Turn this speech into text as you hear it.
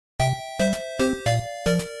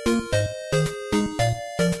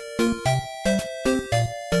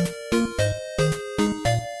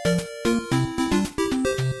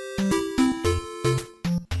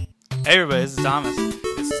boys, it's Thomas.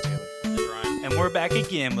 This is Taylor. This is Ryan. And we're back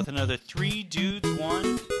again with another 3 Dudes 1.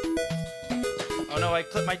 Oh no, I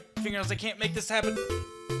clipped my fingernails. I can't make this happen.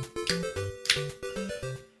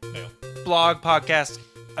 Fail. Blog, podcast.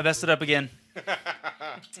 I messed it up again.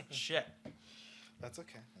 Shit. That's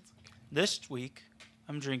okay. That's okay. This week,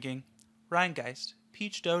 I'm drinking Rheingeist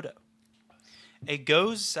Peach Dodo. A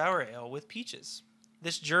Goes sour ale with peaches.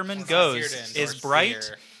 This German Goes is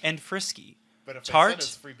bright and frisky, But if tart they send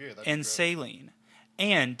us free beer, that'd be and great. saline,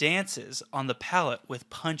 and dances on the palate with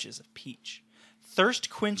punches of peach. Thirst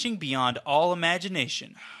quenching beyond all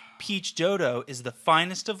imagination, Peach Dodo is the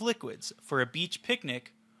finest of liquids for a beach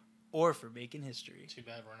picnic or for making history. Too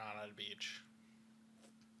bad we're not at a beach.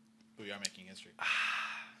 But we are making history.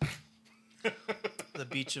 The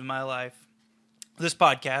beach of my life. This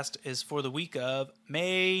podcast is for the week of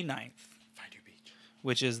May 9th, Find your beach.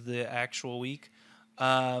 which is the actual week.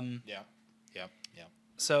 Yeah.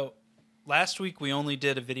 So last week we only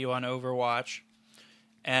did a video on Overwatch,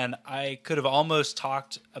 and I could have almost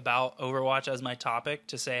talked about Overwatch as my topic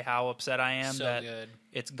to say how upset I am So that good.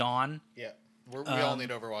 it's gone. Yeah. We all need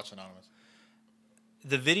Overwatch Anonymous.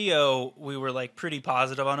 The video, we were like pretty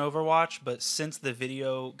positive on Overwatch, but since the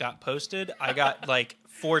video got posted, I got like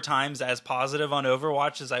 4 times as positive on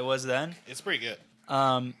Overwatch as I was then. It's pretty good.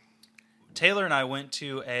 Taylor and I went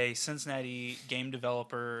to a Cincinnati game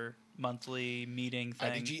developer monthly meeting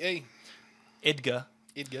thing. IDGA.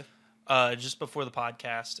 IDGA. Just before the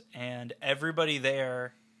podcast, and everybody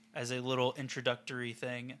there, as a little introductory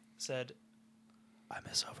thing, said, "I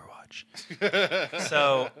miss Overwatch."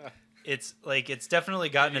 So it's definitely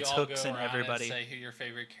gotten Did its you all hooks go in around everybody. And say who your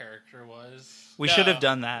favorite character was. We should have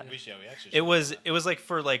done that. We actually It was like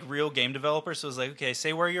for like real game developers. So it was like, okay,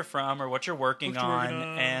 say where you're from or what you're working on,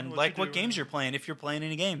 and like what games you're playing if you're playing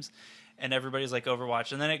any games. And everybody's like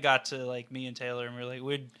Overwatch, and then it got to like me and Taylor, and we were like,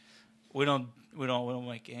 we don't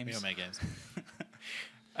make games. We don't make games.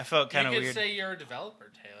 I felt kind of You weird. could say you're a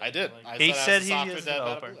developer, Taylor. I did. Like, He said I was a he software is a dev out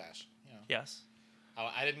of developer. Blue Ash. Yeah. Yes.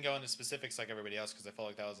 I didn't go into specifics like everybody else because I felt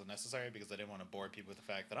like that was unnecessary because I didn't want to bore people with the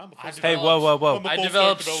fact that I'm a full Hey, whoa! I'm a I full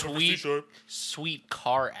developed stack developer for C#. sweet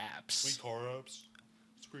car apps. Sweet car apps.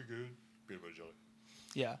 It's pretty good. Peanut butter jelly.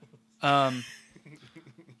 Yeah.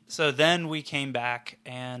 So then we came back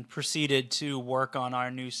and proceeded to work on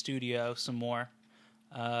our new studio some more.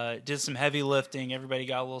 Did some heavy lifting. Everybody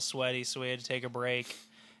got a little sweaty, so we had to take a break.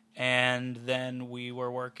 And then we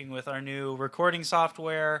were working with our new recording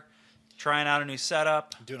software, trying out a new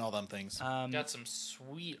setup. Doing all them things. Got some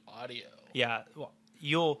sweet audio. Yeah,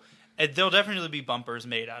 well, there'll definitely be bumpers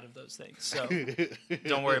made out of those things, so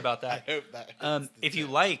don't worry about that. I hope that. If you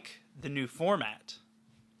like the new format,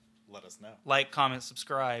 let us know. like, comment,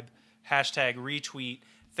 subscribe, hashtag retweet,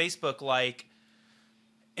 Facebook like,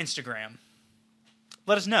 Instagram.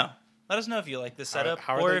 Let us know. Let us know if you like this setup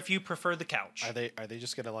how are or they- if you prefer the couch. Are they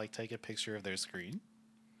just gonna like take a picture of their screen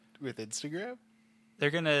with Instagram? They're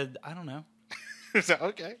gonna, I don't know. So,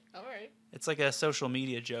 okay, all right. It's like a social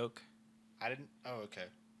media joke. I didn't. Oh, okay.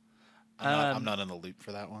 I'm not in the loop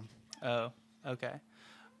for that one. Oh, okay.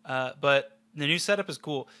 But the new setup is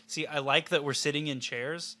cool. See, I like that we're sitting in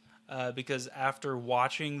chairs because after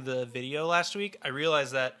watching the video last week, I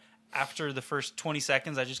realized that after the first 20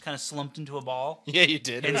 seconds, I just kind of slumped into a ball Yeah, you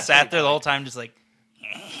did. and sat there the whole time just like,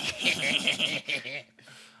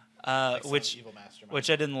 which evil mastermind. I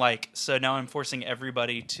didn't like. So now I'm forcing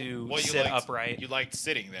everybody to Well, you sit liked- upright. You liked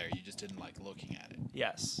sitting there. You just didn't like looking at it.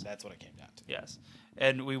 Yes, That's what it came down to. yes.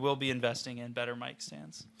 And we will be investing in better mic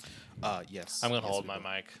stands. Yes. I'm gonna Yes, hold we my will.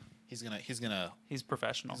 mic. He's gonna He's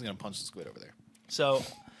professional. punch the squid over there. So,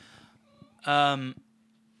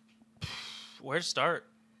 where to start?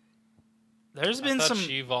 There's been I thought some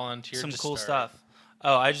she volunteered to cool start. stuff.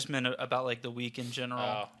 Oh, I just meant about like the week in general.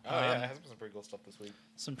 Oh. Yeah, it has been some pretty cool stuff this week.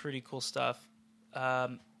 Some pretty cool stuff.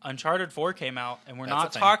 Uncharted 4 came out, and we're That's not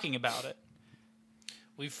a thing. talking about it.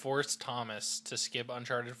 We forced Thomas to skip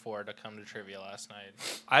Uncharted 4 to come to trivia last night.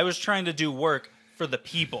 I was trying to do work for the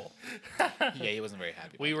people. Yeah, he wasn't very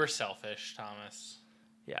happy. We were selfish, Thomas.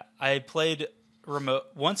 Yeah, I played remote.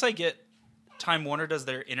 Once I get Time Warner does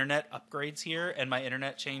their internet upgrades here, and my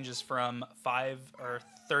internet changes from 5 or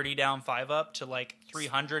 30 down, 5 up to like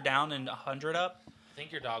 300 down and 100 up. I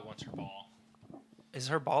think your dog wants her ball. Is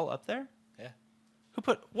her ball up there? Yeah.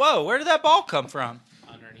 Whoa, where did that ball come from?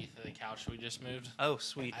 Underneath the couch we just moved. Oh,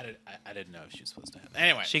 sweet. I didn't know if she was supposed to have.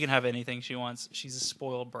 Anyway, She can have anything she wants. She's a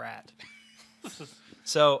spoiled brat.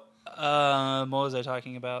 So, what was I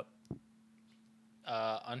talking about?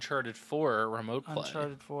 Uncharted 4 remote play.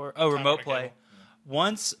 Uncharted 4. Oh, remote Time play. Cable.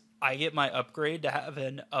 Once I get my upgrade to have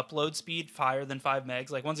an upload speed higher than 5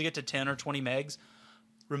 megs, like once I get to 10 or 20 megs,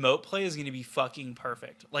 remote play is going to be fucking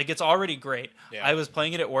perfect. Like, it's already great. Yeah. I was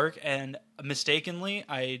playing it at work, and mistakenly,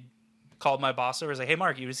 I called my boss over. I was like, hey,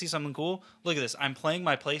 Mark, you want to see something cool? Look at this. I'm playing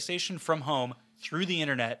my PlayStation from home through the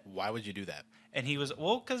internet. Why would you do that? And he was,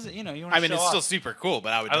 well, because, you want to I mean, show it's off. still super cool,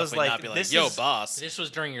 but I would I was definitely like, not be like, this yo, is- boss. This was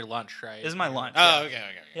during your lunch, right? This is my lunch. Oh, yeah. okay.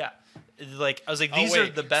 Yeah. Like, I was like, Oh, these wait.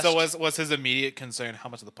 are the best. So was his immediate concern, how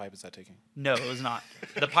much of the pipe is that taking? No, it was not.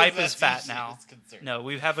 The pipe is That's fat usually now. his concern. No,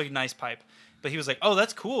 we have a nice pipe. But he was like, oh,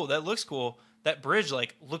 that's cool. That looks cool. That bridge,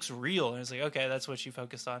 like, looks real. And I was like, okay, that's what you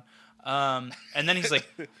focused on. And then he's like,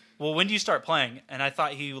 well, when do you start playing? And I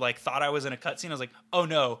thought he, like, thought I was in a cutscene. I was like, oh,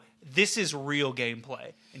 no, this is real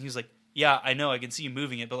gameplay. And he was like, yeah, I know. I can see you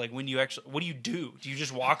moving it. But, like, when you actually, what do you do? Do you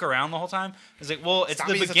just walk around the whole time? I was like, well, it's Stop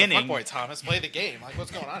the being such a beginning. fuckboy, Thomas. Play the game. Like,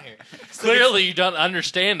 what's going on here? Clearly, you don't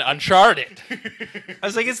understand Uncharted. I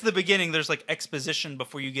was like, it's the beginning. There's, like, exposition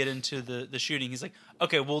before you get into the shooting. He's like,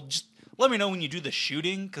 okay, well, just let me know when you do the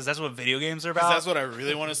shooting, because that's what video games are about. That's what I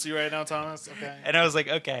really want to see right now, Thomas. Okay. And I was like,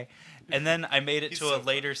 okay. And then I made it He's to so a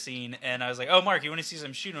later scene, and I was like, oh, Mark, you want to see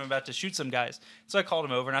some shooting? I'm about to shoot some guys. So I called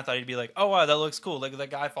him over, and I thought he'd be like, oh, wow, that looks cool. Look at that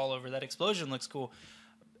guy fall over. That explosion looks cool.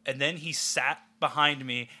 And then he sat behind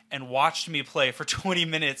me and watched me play for 20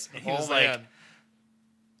 minutes, and he was like,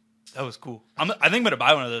 that was cool. I think I'm going to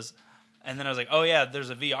buy one of those. And then I was like, oh, yeah, there's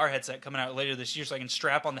a VR headset coming out later this year, so I can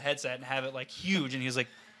strap on the headset and have it, like, huge. And he was like,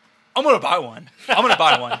 I'm going to buy one. I'm going to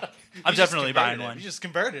buy one. I'm definitely buying one. You just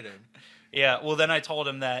converted him. Yeah, well, then I told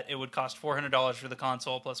him that it would cost $400 for the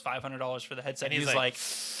console plus $500 for the headset. And And he's he was like,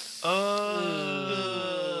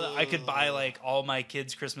 I could buy, like, all my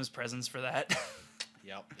kids' Christmas presents for that.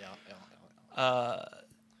 Yep.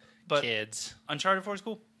 But Kids. Uncharted 4 is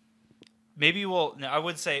cool. Maybe no, I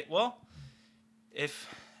would say, well,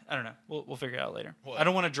 I don't know. We'll figure it out later. What? I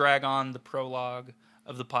don't want to drag on the prologue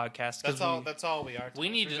of the podcast. That's all we are. We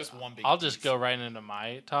need We're to. just one big I'll just piece. go right into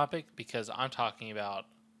my topic because I'm talking about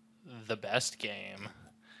the best game,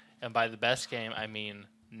 and by the best game I mean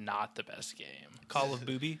not the best game. Call of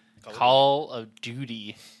Booby. Call of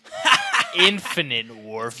Duty, Infinite Got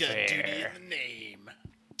Warfare. duty in the name.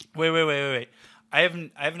 Wait. I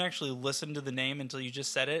haven't actually listened to the name until you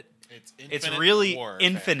just said it. It's It's Infinite really Warfare.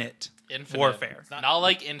 Infinite Warfare. Not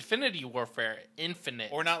like Infinity Warfare. Infinite.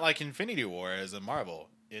 Or not like Infinity War as a Marvel.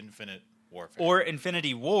 Infinite Warfare. Or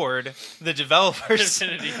Infinity Ward, the developers.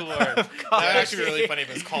 Infinity War. of That Call would of actually be really Duty. funny if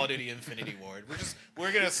it's Call of Duty Infinity Ward.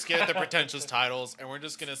 We're gonna skip the pretentious titles and we're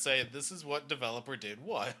just gonna say this is what developer did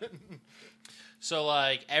what. So,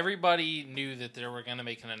 like, everybody knew that they were going to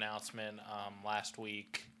make an announcement last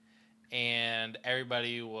week, and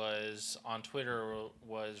everybody was on Twitter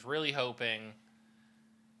was really hoping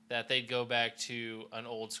that they'd go back to an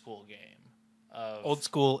old school game of Old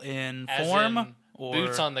school in as form in or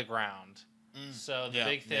boots on the ground. Mm. So the Yeah,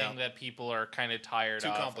 big thing yeah. that people are kind of tired Too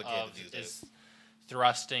of complicated these days. is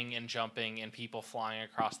thrusting and jumping and people flying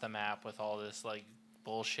across the map with all this like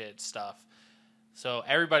bullshit stuff. So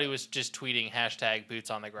everybody was just tweeting hashtag boots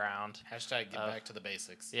on the ground. Hashtag get back to the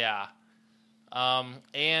basics. Yeah.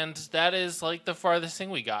 And that is like the farthest thing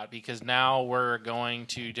we got because now we're going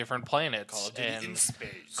to different planets Call of Duty in and space.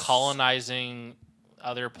 colonizing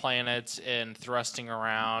other planets and thrusting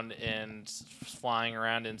around and flying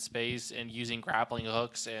around in space and using grappling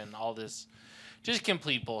hooks and all this just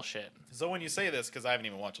complete bullshit. So when you say this, because I haven't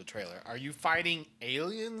even watched the trailer, are you fighting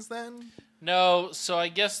aliens then? No, so I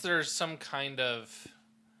guess there's some kind of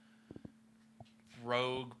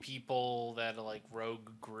rogue people that are like rogue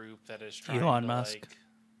group that is trying Elon to Musk.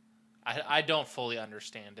 like I don't fully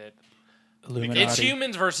understand it. Illuminati. It's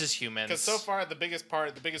humans versus humans. Because so far, the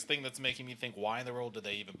biggest thing that's making me think, why in the world do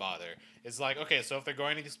they even bother? Is like, okay, so if they're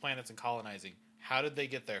going to these planets and colonizing, how did they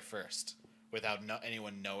get there first? Without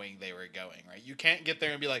anyone knowing they were going, right? You can't get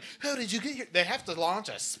there and be like, how did you get here? They have to launch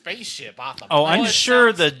a spaceship off the Oh, I'm Well, it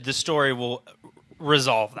sure sounds- the story will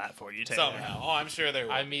resolve that for you, Taylor. somehow. Oh, I'm sure they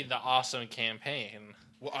will. I mean, the awesome campaign.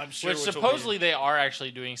 Well, I'm sure Which will be- supposedly they are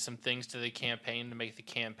actually doing some things to the campaign to make the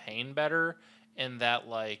campaign better, and that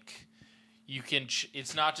like you can.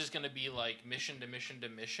 It's not just going to be like mission to mission to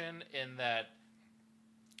mission. In that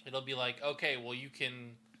it'll be like, okay, well you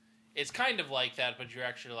can. It's kind of like that, but you're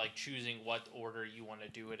actually like choosing what order you want to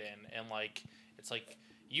do it in, and like it's like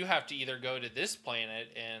you have to either go to this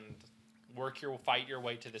planet and fight your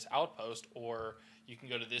way to this outpost, or you can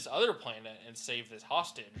go to this other planet and save this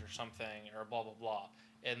hostage or something, or blah blah blah.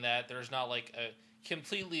 And that there's not like a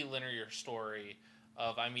completely linear story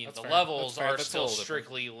of. I mean, That's the fair. levels That's fair. are That's a still little different.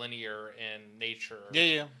 strictly linear in nature.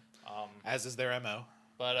 Yeah. Um, As is their MO.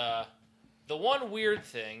 but the one weird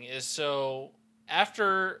thing is, so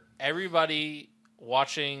after everybody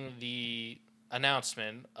watching the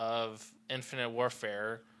announcement of Infinite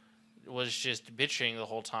Warfare was just bitching the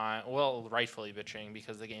whole time. Well, rightfully bitching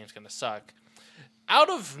because the game's going to suck. Out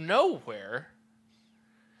of nowhere,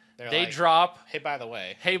 they drop, hey, by the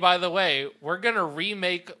way, we're going to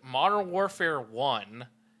remake Modern Warfare 1,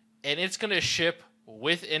 and it's going to ship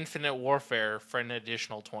with Infinite Warfare for an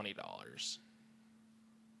additional $20.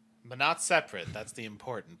 But not separate. That's the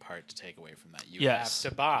important part to take away from that. You have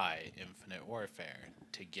to buy Infinite Warfare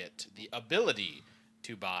to get the ability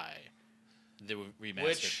to buy the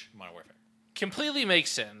remastered Modern Warfare. Completely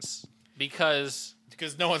makes sense because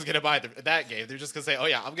no one's going to buy that game. They're just going to say, oh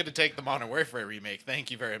yeah, I'm going to take the Modern Warfare remake.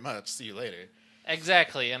 Thank you very much. See you later.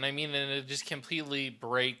 Exactly. And I mean, and it just completely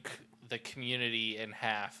break the community in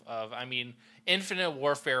half Infinite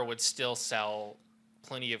Warfare would still sell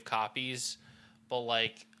plenty of copies, but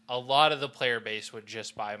like a lot of the player base would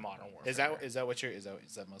just buy Modern Warfare. Is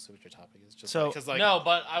that mostly what your topic is? Just so no,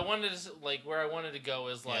 but I wanted to where I wanted to go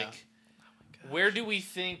is where do we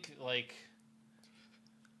think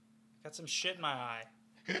got some shit in my eye.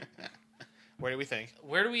 Where do we think?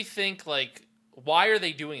 Why are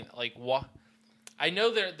they doing that? What? I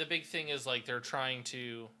know the big thing is they're trying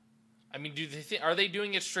to. I mean, are they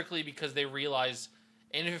doing it strictly because they realize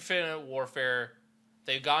Infinite Warfare,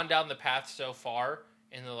 they've gone down the path so far,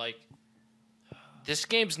 and they're like, this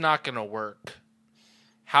game's not going to work.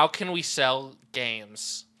 How can we sell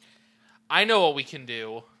games? I know what we can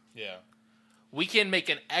do. Yeah. We can make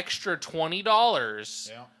an extra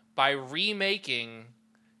 $20 by remaking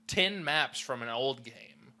 10 maps from an old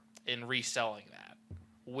game and reselling that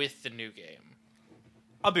with the new game.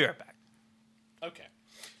 I'll be right back. Okay.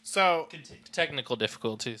 So, technical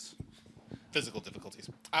difficulties. Physical difficulties.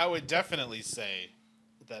 I would definitely say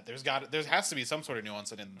that there has to be some sort of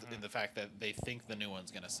nuance in the fact that they think the new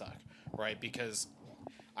one's going to suck, right? Because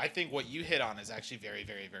I think what you hit on is actually very,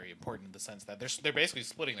 very, very important in the sense that they're basically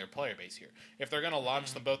splitting their player base here. If they're going to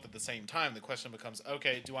launch them both at the same time, the question becomes,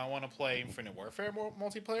 okay, do I want to play Infinite Warfare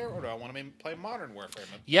multiplayer or do I want to play Modern Warfare?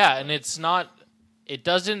 Yeah, and it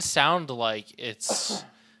doesn't sound like it's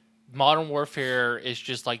Modern Warfare is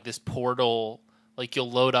just like this portal, like you'll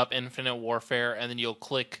load up Infinite Warfare and then you'll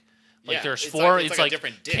click, there's four, it's like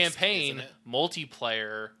different disc, campaign,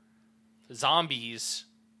 multiplayer, zombies,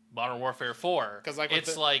 Modern Warfare 4. Because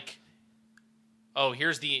it's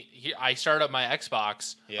I start up my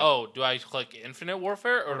Xbox. Yeah. Oh, do I click Infinite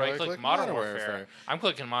Warfare or do I click Modern Warfare? I'm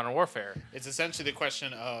clicking Modern Warfare. It's essentially the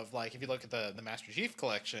question of if you look at the Master Chief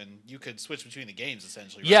Collection, you could switch between the games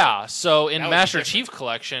essentially. Right? Yeah. So in Master Chief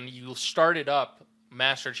Collection, you started up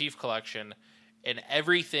Master Chief Collection, and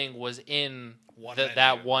everything was in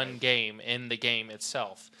that one game in the game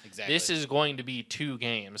itself. Exactly. This is going to be 2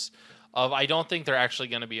 games. I don't think they're actually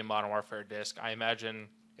going to be a Modern Warfare disc. I imagine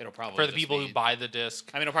it'll probably for the people who buy the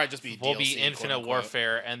disc. I mean, it'll probably just be will DLC, be Infinite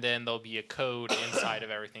Warfare, and then there'll be a code inside of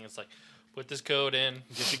everything. It's like, put this code in,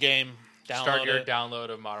 get your game, start your download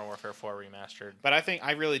of Modern Warfare 4 Remastered. But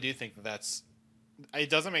I really do think that's. It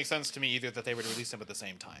doesn't make sense to me either that they would release them at the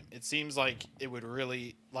same time. It seems like it would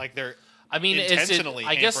really intentionally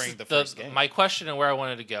hampering the first game. My question and where I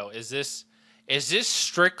wanted to go is this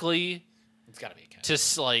strictly? It's got to be a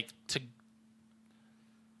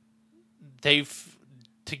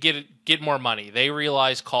to get more money. They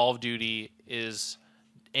realize Call of Duty is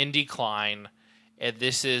in decline, and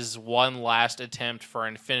this is one last attempt for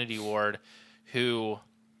Infinity Ward, who.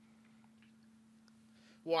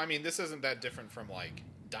 Well, I mean, this isn't that different from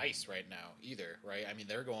DICE right now either, right? I mean,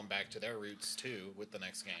 they're going back to their roots too with the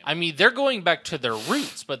next game. I mean, they're going back to their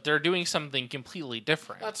roots, but they're doing something completely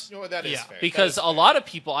different. That is fair. Because a lot of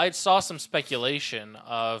people, I saw some speculation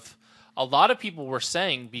of a lot of people were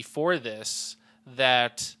saying before this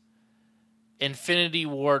that Infinity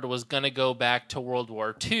Ward was going to go back to World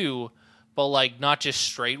War II, but not just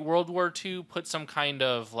straight World War II, put some kind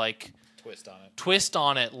of twist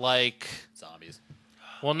on it, like zombies.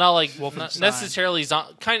 Well, not not necessarily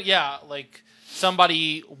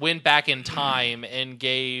somebody went back in time and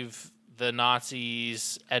gave the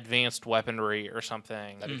Nazis advanced weaponry or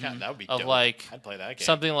something. That would be dope. I'd play that game.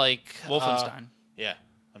 Something like Wolfenstein. Yeah,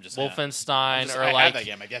 I'm just Wolfenstein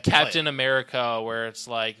or Captain America, where it's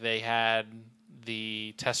they had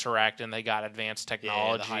the Tesseract and they got advanced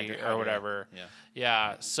technology or whatever.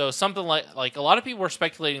 Yeah. So something like a lot of people were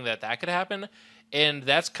speculating that could happen. And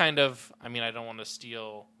that's kind of, I mean, I don't want to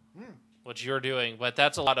steal what you're doing, but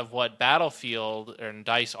that's a lot of what Battlefield and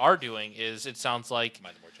DICE are doing. Is it sounds like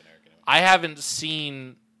mine's more generic anyway. I haven't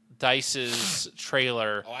seen DICE's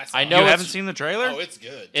trailer. I know you haven't seen the trailer. Oh, it's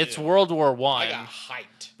good. It's World War I. I got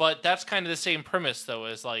hyped. But that's kind of the same premise, though.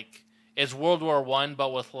 Is it's World War I,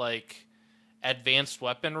 but with advanced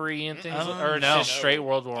weaponry and things, Oh, or it's no. just straight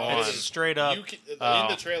World War Oh, One? It's straight up. You can, Oh. In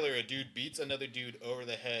the trailer, a dude beats another dude over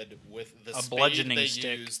the head with the A spade bludgeoning they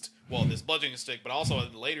stick. used. Well, this bludgeoning stick, but also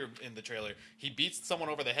later in the trailer, he beats someone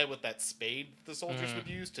over the head with that spade the soldiers would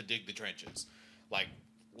use to dig the trenches, like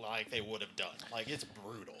they would have done. Like, it's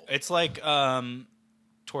brutal. It's like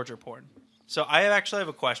torture porn. So I actually have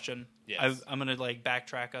a question. Yes. I'm gonna like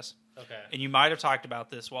backtrack us, Okay. and you might have talked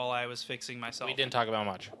about this while I was fixing myself. We didn't talk about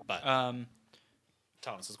much. But Um,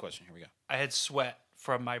 Thomas's question. Here we go. I had sweat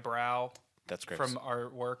from my brow That's great. from our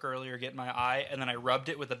work earlier, getting my eye, and then I rubbed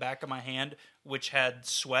it with the back of my hand, which had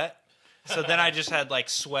sweat. So then I just had like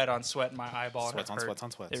sweat on sweat in my eyeball. and Sweats it on hurt. sweats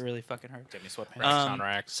on sweats. It really fucking hurt. Do you have any sweatpants? Racks on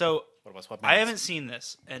racks. So What about sweatpants? I haven't seen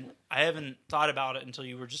this, and I haven't thought about it until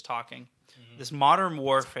you were just talking. This Modern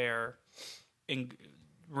Warfare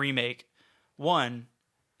remake. One,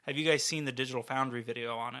 have you guys seen the Digital Foundry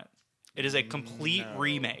video on it? It is a complete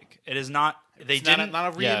remake. It is not. They It's didn't.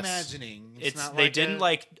 not a Yes. reimagining. It's not they like didn't a,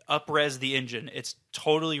 like up-res the engine. It's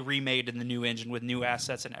totally remade in the new engine with new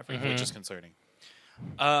assets and everything. which is concerning.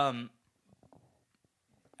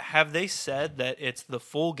 Have they said that it's the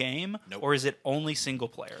full game, Nope. or is it only single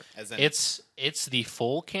player? As in It's the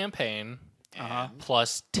full campaign and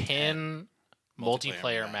plus 10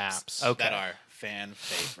 multiplayer maps. Okay. that are fan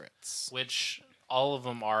favorites. Which all of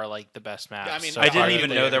them are like the best maps. I mean, so I far didn't even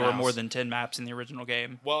that know they've there were announced. more than 10 maps in the original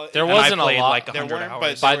game. Well, There And wasn't I played a lot. like There 100 weren't, hours.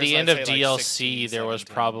 but By there the was, end I'd of say, like DLC, 16, there was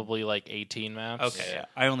 17. probably like 18 maps. Okay, Yeah. yeah.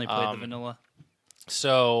 I only played the vanilla.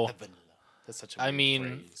 So Vanilla. That's such a I weird mean,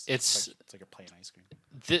 phrase. it's- like you're playing ice cream.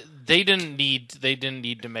 they didn't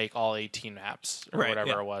need to make all 18 maps or Right, whatever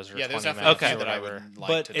yeah. it was, or Yeah, 20 there's maps definitely Okay. a or few that I whatever. would like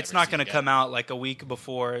But to it's never not see going to again. come out like a week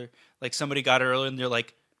before. Like somebody got it early and they're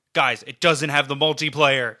like, guys, it doesn't have the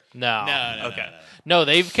multiplayer. No, No, Okay. No,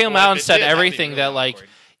 they've come Well, out if and it said did, that'd be everything really that like awkward.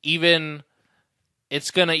 even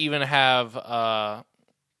it's gonna even have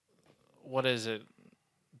what is it?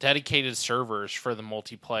 Dedicated servers for the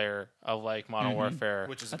multiplayer of like Modern Warfare.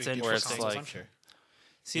 Which is a That's big deal where for it's consoles, like- I'm sure.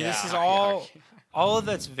 See, this Yeah. is all of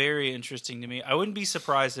that's very interesting to me. I wouldn't be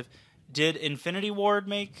surprised if did Infinity Ward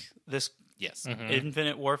make this Yes.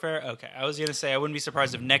 Infinite Warfare? Okay, I was gonna say I wouldn't be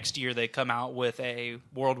surprised if next year they come out with a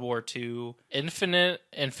World War II.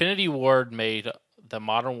 Infinity Ward made the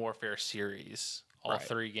Modern Warfare series, all Right.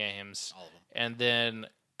 3 games, All of them. and then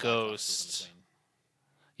Black Ops was Ghost. insane.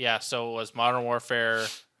 Yeah, so it was Modern Warfare,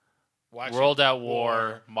 Well, actually, World at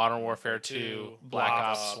War, Modern Warfare 2, Black Black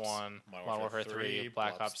Ops Ops, 1, Modern Modern Warfare Warfare 3, 3,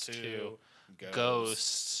 Black Black Ops Ops 2, 2,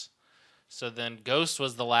 Ghosts. So then Ghost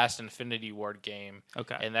was the last Infinity Ward game,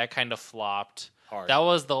 Okay, and that kind of flopped. Hard. That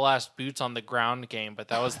was the last boots on the ground game, but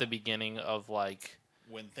that was the beginning of like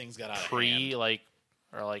when things got out of pre hand. like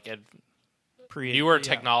or like Pre- newer yeah.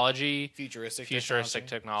 technology, Futuristic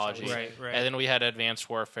technology. Right, right. And then we had Advanced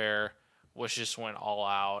Warfare, which just went all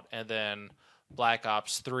out, and then Black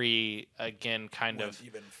Ops 3 again kind Went of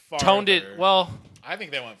even toned it. farther. Well, I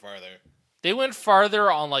think they went farther. they went farther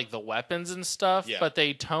on like the weapons and stuff, Yeah. but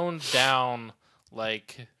they toned down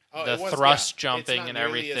like Oh, the it was- thrust yeah. It's jumping not and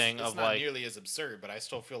nearly everything as, it's of not like nearly as absurd, but I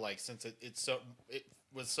still feel like since it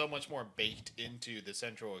was so much more baked into the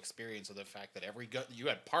central experience of the fact that every gun you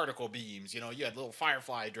had particle beams, you had little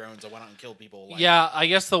firefly drones that went out and killed people. Like, yeah, I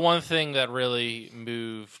guess the one thing that really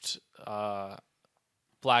moved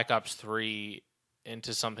Black Ops 3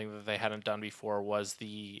 into something that they hadn't done before was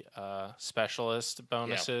the specialist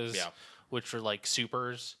bonuses, yeah. which were like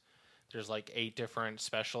supers. There's like 8 different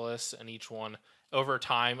specialists, and each one over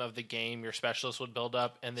time of the game, your specialist would build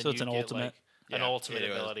up, and then So it's you an get ultimate? like an Yeah, ultimate it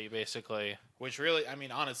was. ability, basically. Which really, I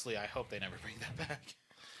mean, honestly, I hope they never bring that back.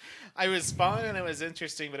 It was fun and it was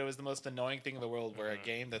interesting, but it was the most annoying thing in the world where a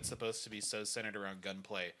game that's supposed to be so centered around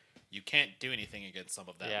gunplay, you can't do anything against some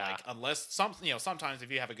of that. Yeah. Like, unless sometimes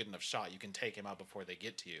if you have a good enough shot, you can take him out before they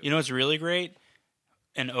get to you. You know what's really great?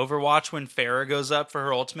 In Overwatch, when Pharah goes up for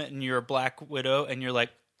her ultimate and you're a Black Widow and you're like,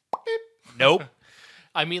 beep, nope.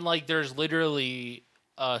 I mean, like, there's literally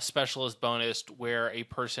a specialist bonus where a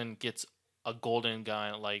person gets a golden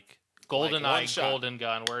gun, like golden one eye shot. golden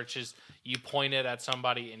gun, where it's just you point it at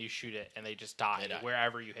somebody and you shoot it, and they just die, They die.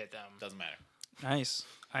 wherever you hit them. Doesn't matter. Nice.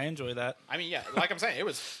 I enjoy that. I mean, yeah, like I'm saying, it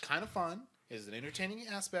was kind of fun. It's an entertaining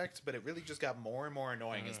aspect, but it really just got more and more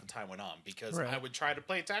annoying as the time went on because Right. I would try to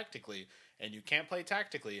play tactically, and you can't play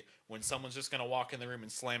tactically when someone's just going to walk in the room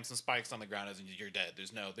and slam some spikes on the ground and you're dead.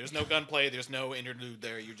 There's no gunplay, there's no interlude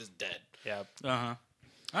there. You're just dead. Yeah. Uh-huh.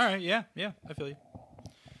 All right, yeah, I feel you.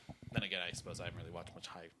 Then again, I suppose I haven't really watched much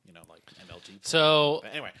high, like MLG. So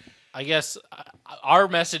But anyway, I guess our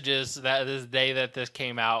messages that this day that this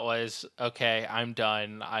came out was, okay, I'm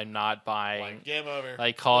done. I'm not buying. Like, game over.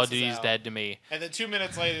 Like, Call of This is Duty's out. dead to me. And then 2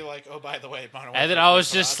 minutes later, you're like, oh, by the way, Modern Warfare. And then I was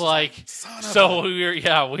 4 just comes out. like, Son of so a-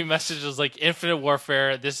 we messaged us like, Infinite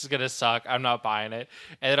Warfare, this is going to suck. I'm not buying it.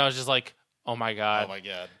 And then I was just like, oh my God. Oh my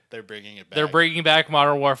god, they're bringing it back. They're bringing back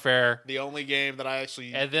Modern Warfare. the only game that I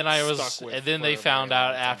actually And then I was, stuck with and then for they a found very long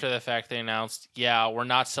out time. after the fact they announced, yeah, we're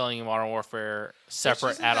not selling Modern Warfare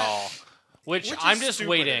separate isn't at that- all. Which Which I'm is just stupider?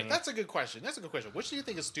 waiting. That's a good question. Which do you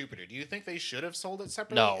think is stupider? Do you think they should have sold it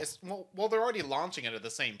separately? No. Well, they're already launching it at the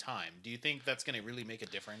same time. Do you think that's going to really make a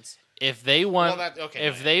difference? If they want, okay,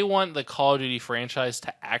 if they want the Call of Duty franchise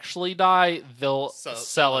to actually die, they'll So-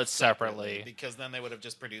 sell it separately. because then they would have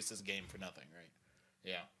just produced this game for nothing, right?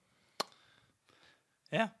 Yeah.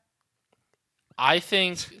 Yeah. I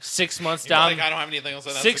think 6 months You're down, like, I don't have anything else. So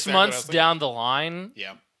that's 6 exactly what I was months thinking. down the line,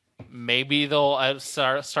 Yeah. maybe they'll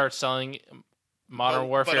start selling Modern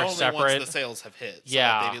Warfare but only separate. once the sales have hit. So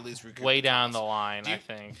Yeah, that they'd at least recoup way the down the cost. line, Do you- I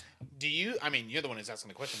think. Do you? I mean, you're the one who's asking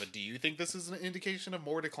the question, but do you think this is an indication of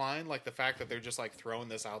more decline? Like the fact that they're just like throwing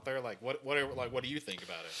this out there. Like what do you think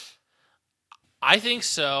about it? I think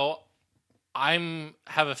so.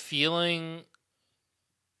 Have a feeling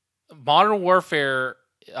Modern Warfare,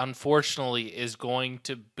 unfortunately, is going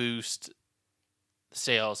to boost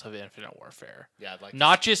sales of Infinite Warfare. Yeah, like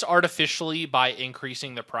Not just artificially by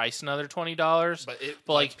increasing the price another $20, but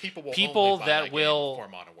like people will people only buy that game will for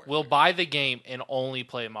Modern Warfare. will buy the game and only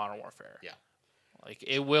play Modern Warfare. Yeah. Like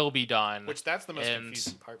it will be done. Which that's the most And-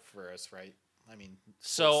 confusing part for us, right? I mean,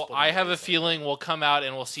 So split I the have a difference. feeling we'll come out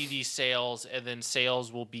and we'll see these sales, and then sales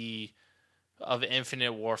will be of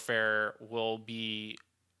Infinite Warfare will be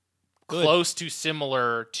Good. close to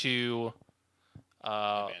similar to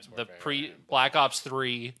Advanced the Warfare pre and Black Ops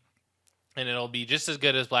 3, and it'll be just as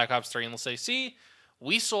good as Black Ops 3. And they'll say, "See,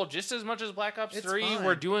 we sold just as much as Black Ops It's 3. fine.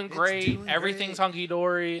 We're doing It's great. doing Everything's great." hunky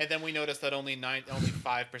dory." And then we noticed that only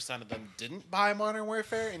 5% of them didn't buy Modern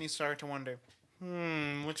Warfare, and you start to wonder,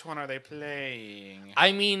 which one are they playing?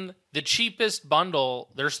 I mean, the cheapest bundle.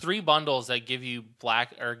 There's 3 bundles that give you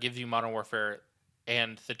Modern Warfare,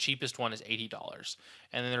 and the cheapest one is $80.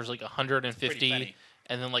 And then there's like Pretty $150, penny.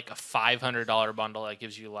 and then like a $500 bundle that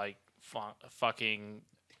gives you like fucking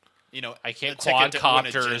You know, I can't a ticket to win a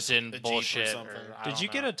quadcopters Jeep- and a Jeep or bullshit. something. I Did don't you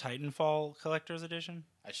get know. a Titanfall collector's edition?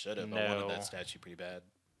 I should have. I wanted No. that statue pretty bad.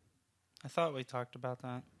 I thought we talked about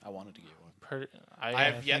that. I wanted to get one. I I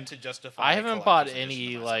have think- yet to justify. I a haven't bought collector's edition any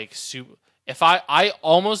to myself. like super. If I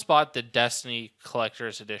almost bought the Destiny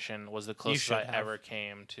collector's edition, was the closest should I have. ever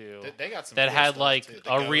came to They got some that cool had stuff, like too.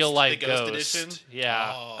 The a Ghost- real life the ghost. edition.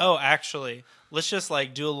 Yeah. Oh, actually, let's just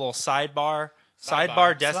like do a little sidebar. Sidebar.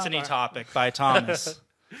 Sidebar Destiny Sidebar. topic by Thomas.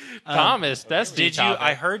 Thomas, Destiny. Did you? topic.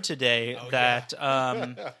 I heard today Oh, that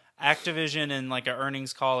Activision in like an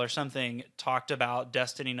earnings call or something talked about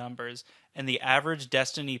Destiny numbers, and the average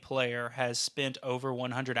Destiny player has spent over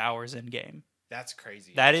 100 hours in game. That's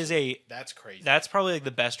crazy. That's crazy. That's probably like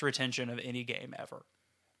the best retention of any game ever.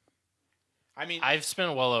 I mean, I've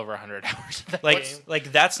spent well over 100 hours in that Like, game.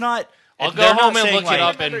 like that's not. I'll they're go not home and saying, look it like-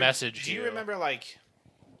 up and message Do you remember like?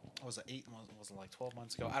 Was it 8? Was it like 12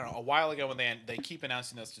 months ago? I don't know. A while ago when they keep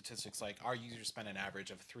announcing those statistics, like our users spend an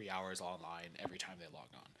average of 3 hours online every time they log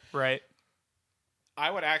on. Right.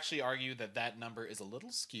 I would actually argue that that number is a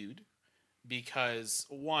little skewed because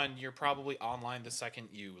one, you're probably online the second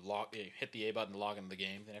you hit the A button to log into the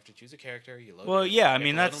game. Then after you choose a character, you load. Well, it, yeah, I you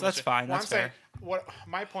mean, have to that's load them, fine, Well, that's I'm saying, fair. what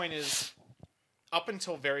my point is, up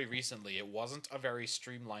until very recently, it wasn't a very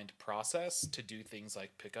streamlined process to do things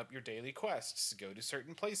like pick up your daily quests, go to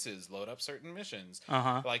certain places, load up certain missions.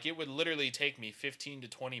 Uh-huh. Like it would literally take me 15 to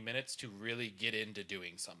 20 minutes to really get into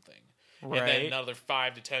doing something. And Right. then another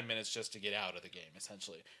 5 to 10 minutes just to get out of the game,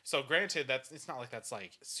 essentially. So, granted, it's not like that's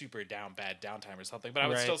like super bad downtime or something. But I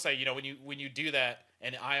would Right. still say, when you do that,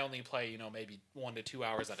 and I only play, maybe 1 to 2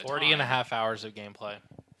 hours at a 40 time. and a half hours of gameplay.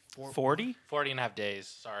 40 40 and a half days.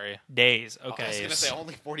 Sorry. days. I was Okay. gonna say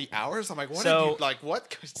only 40 hours. I'm like, what? So- did you like? What?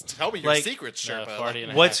 Tell me your Like- secrets, No, Sherpa. 40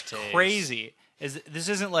 and a What's half days. crazy is this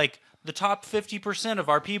isn't like the top 50% of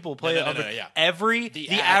our people play No, it. no, yeah.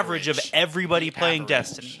 The average of everybody The playing average.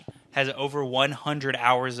 Destiny has over 100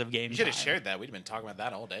 hours of game You should time. have shared that. We'd have been talking about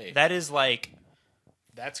that all day. That is like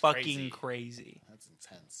That's fucking crazy. crazy. That's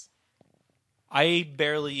intense. I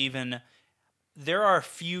barely even. There are a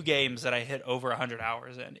few games that I hit over 100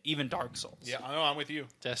 hours in, even Dark Souls. Yeah, I know. I'm with you.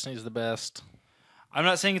 Destiny's the best. I'm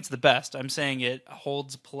not saying it's the best. I'm saying it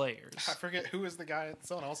holds players. I forget who was the guy.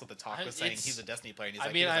 Someone else at the top was saying It's- he's a Destiny player. And he's I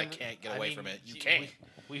like, mean, I I'm- can't get I away mean, from it. You we- can't.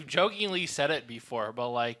 We've jokingly said it before, but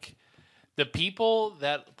like The people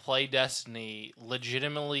that play Destiny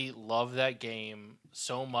legitimately love that game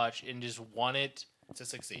so much and just want it to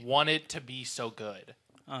succeed. Want it to be so good.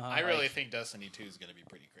 I really think Destiny 2 is going to be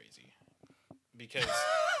pretty crazy.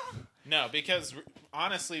 Because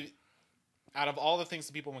honestly, out of all the things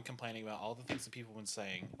that people have been complaining about, all the things that people have been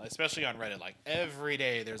saying, especially on Reddit, like every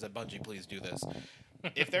day there's a Bungie, please do this.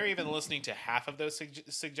 If they're even listening to half of those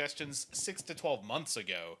suggestions 6 to 12 months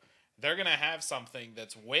ago, they're going to have something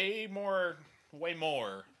that's way more,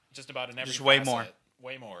 just about in every Just facet.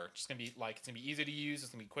 Way more. Just going to be like, it's going to be easier to use,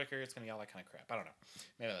 it's going to be quicker, it's going to be all that kind of crap. I don't know.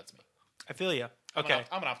 Maybe that's me. I feel you. Okay.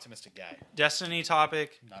 I'm an optimistic guy. Destiny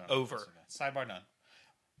topic Not an over. optimistic guy. Sidebar none.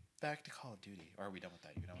 Back to Call of Duty. Or are we done with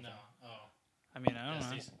that? You done with that? Oh. I mean, I don't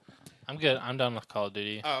know. I'm good. I'm done with Call of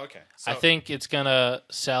Duty. Oh, okay. So, I think it's gonna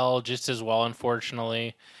sell just as well,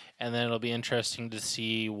 unfortunately, and then it'll be interesting to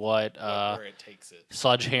see what where it takes it.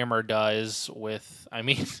 Sledgehammer does with. I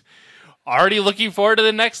mean, already looking forward to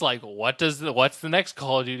the next. Like, what's the next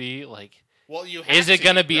Call of Duty? Like, well, is it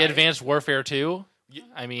gonna be Advanced Warfare 2?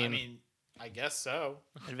 I mean, I guess so.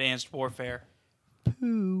 Advanced Warfare.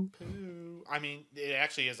 Poo. I mean, it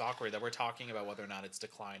actually is awkward that we're talking about whether or not it's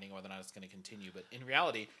declining, whether or not it's going to continue. But in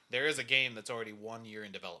reality, there is a game that's already 1 year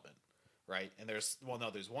in development, right? And there's one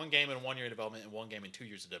game in 1 year in development and one game in 2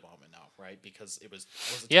 years of development now, right? Because was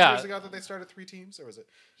it 2 years ago that they started 3 teams, or was it?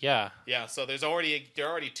 Yeah. Yeah. So there are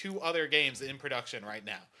already 2 other games in production right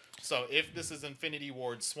now. So if this is Infinity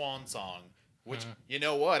Ward's swan song, which you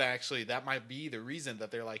know what, actually, that might be the reason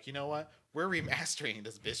that they're like, you know what? We're remastering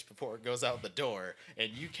this bitch before it goes out the door,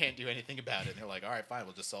 and you can't do anything about it. And they're like, all right, fine,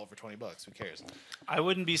 we'll just sell it for $20. Who cares? I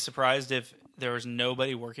wouldn't be surprised if there was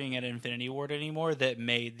nobody working at Infinity Ward anymore that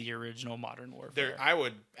made the original Modern Warfare. I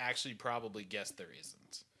would actually probably guess there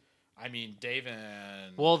isn't. I mean, Dave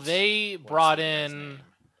and... Well, they brought in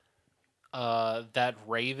that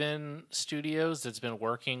Raven Studios that's been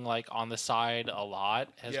working like on the side a lot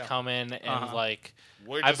has come in and like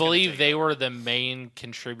I believe they were the main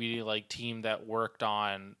contributing like team that worked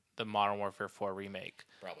on the Modern Warfare 4 remake.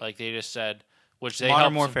 Probably. Like they just said, which they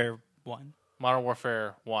Modern Warfare 1. Modern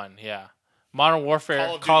Warfare 1, yeah. Modern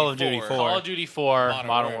Warfare, Call of Duty 4. Call of Duty 4,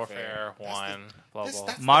 Modern Warfare 1, blah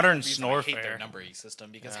blah. Modern I hate their Snorfare. numbering system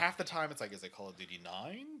because half the time it's like, is it Call of Duty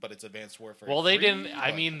 9? But it's Advanced Warfare. Well, they 3? didn't.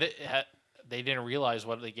 I mean, they didn't realize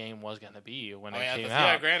what the game was going to be when it came out.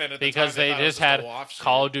 Yeah, granted, because they just had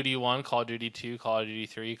Call of Duty 1, Call of Duty 2, Call of Duty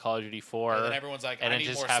 3, Call of Duty 4. And then everyone's like, and I it need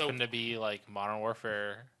just more happened soap. to be like Modern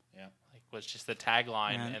Warfare. Yeah. Like, was just the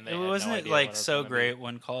tagline. Man, And they it had wasn't no it idea like what it was so gonna great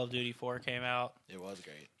when Call of Duty 4 came out. It was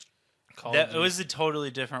great. It was a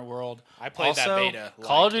totally different world. I played that Also, beta.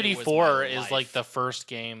 Call of like Duty it was 4 my is life. like the first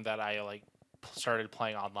game that I like started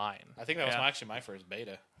playing online. I think that was Yeah. actually my first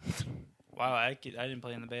beta. Wow, I didn't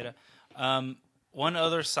play in the beta. One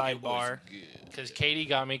other sidebar. Because Katie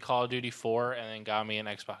got me Call of Duty 4 and then got me an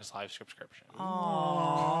Xbox Live subscription.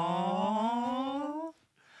 Aww.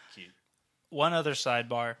 Cute. One other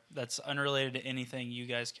sidebar that's unrelated to anything you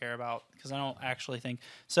guys care about, because I don't actually think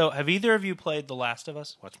so. Have either of you played The Last of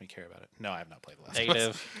Us? Watch me care about it. No, I have not played The Last Negative.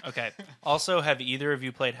 of Us. Okay. Also, have either of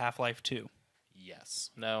you played Half-Life 2? Yes.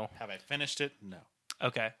 No. Have I finished it? No.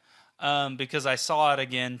 Okay. Because I saw it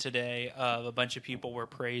again today. A bunch of people were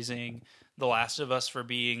praising The Last of Us for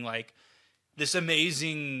being like this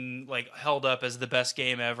amazing, like held up as the best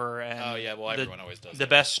game ever. And Oh yeah, well everyone always does. the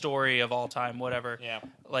best story of all time, whatever. Yeah.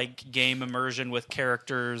 Like game immersion with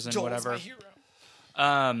characters and Joel's whatever. my hero.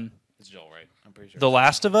 It's Joel, right? I'm pretty sure. The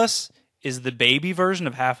Last of Us is the baby version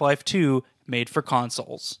of Half-Life 2 made for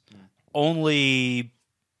consoles. Only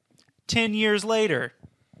 10 years later.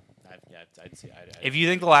 I'd see. If you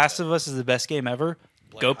think The Last of Us is the best game ever,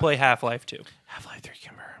 go play Half-Life 2. Half-Life 3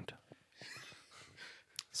 confirmed.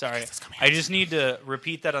 Sorry. I just need to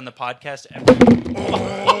repeat that on the podcast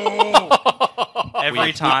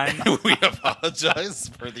every time. we apologize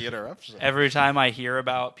for the interruption. Every time I hear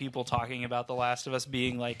about people talking about The Last of Us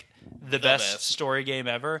being like the best best. story game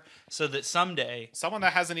ever, so that someday Someone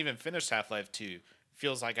that hasn't even finished Half-Life 2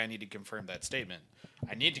 feels like I need to confirm that statement.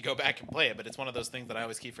 I need to go back and play it, but it's one of those things that I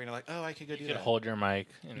always keep forgetting. Like, oh, I could go do You could that. hold your mic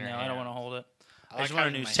in your no, hand. I don't want to hold it. I I just like want a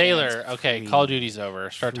having new my Taylor, hands okay, free. Call of Duty's over.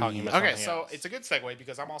 Start talking about Okay, something so else. it's a good segue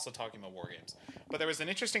because I'm also talking about war games. But there was an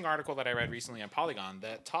interesting article that I read recently on Polygon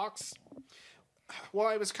that talks. Well,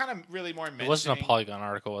 it was kind of really more mentioning. It wasn't a Polygon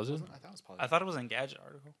article, was it? I thought it was Polygon. I thought it was an Engadget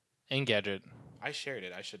article. Engadget. I shared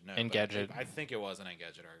it. I should know. Engadget. but I think it was an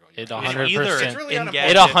Engadget article. It You're right. 100%. It's really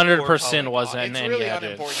Engadget unimportant. It or 100% Polygon. was an It's really Engadget.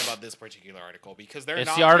 unimportant about this particular article because they're It's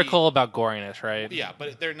not the article about goriness, right? Yeah,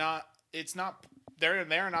 but they're not. It's not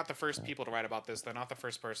they're not the first people to write about this. They're not the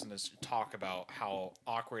first person to talk about how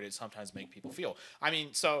awkward it sometimes make people feel. I mean,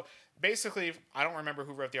 so basically, I don't remember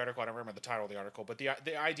who wrote the article. I don't remember the title of the article, but the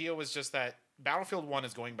idea was just that Battlefield 1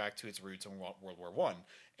 is going back to its roots in World War 1.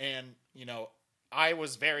 And, you know, I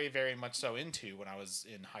was very, very much so into when I was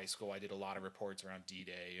in high school. I did a lot of reports around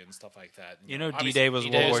D-Day and stuff like that. You know, D-Day was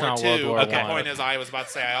D-Day World was War not II. World War Okay. The point is, I was about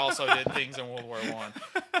to say I also did things in World War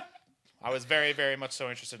I. I was very, very much so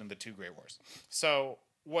interested in the two Great Wars. So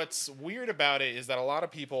what's weird about it is that a lot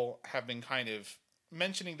of people have been kind of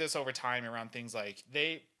mentioning this over time around things like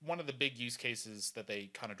one of the big use cases that they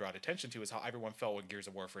kind of draw attention to is how everyone felt when Gears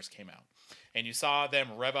of War first came out. And you saw them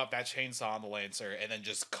rev up that chainsaw on the Lancer and then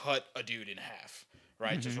just cut a dude in half,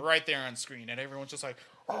 right? Just right there on screen. And everyone's just like,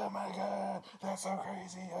 oh my God, that's so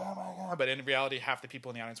crazy. Oh my God. But in reality, half the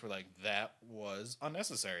people in the audience were like, that was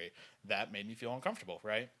unnecessary. That made me feel uncomfortable,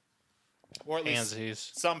 right? Or at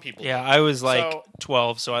least some people. Yeah, did. I was like So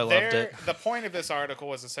 12, so I loved it. The point of this article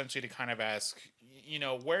was essentially to kind of ask, you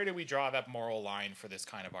know, where do we draw that moral line for this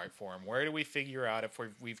kind of art form? Where do we figure out if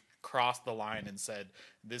we've crossed the line and said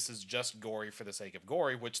this is just gory for the sake of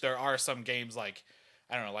gory? Which there are some games like,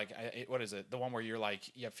 I don't know, like what is it? The one where you're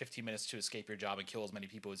like you have 15 minutes to escape your job and kill as many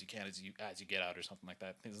people as you can as you get out or something like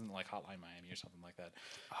that. Isn't it like Hotline Miami or something like that?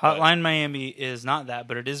 Hotline Miami is not that,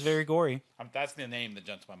 but it is very gory. That's the name that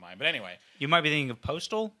jumped to my mind. But anyway, You might be thinking of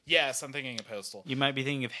Postal. yes, I'm thinking of Postal. You might be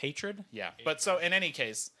thinking of Hatred. Yeah, but so in any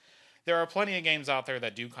case, there are plenty of games out there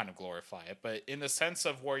that do kind of glorify it, but in the sense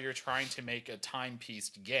of where you're trying to make a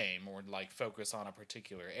time-pieced game or like focus on a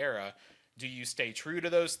particular era, do you stay true to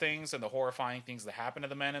those things and the horrifying things that happen to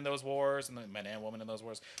the men in those wars and the men and women in those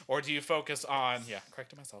wars, or do you focus on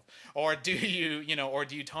corrected myself, or do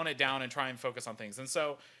you tone it down and try and focus on things? And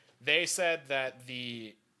so they said that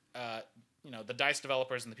the DICE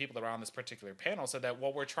developers and the people that are on this particular panel said that,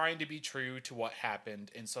 well, we're trying to be true to what happened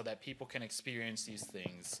and so that people can experience these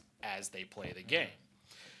things as they play the game.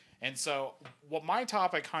 And so what my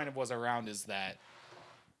topic kind of was around is that,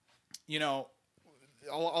 you know,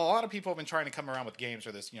 a lot of people have been trying to come around with games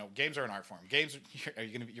or this, you know, games are an art form. Games, you're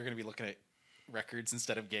going to be looking at records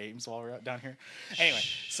instead of games while we're down here. Anyway,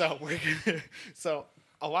 so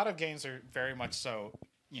a lot of games are very much so,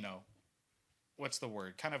 you know, what's the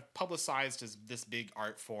word? Kind of publicized as this big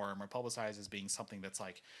art form or publicized as being something that's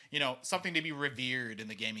like, you know, something to be revered in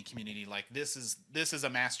the gaming community. Like this is a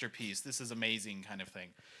masterpiece. This is amazing kind of thing.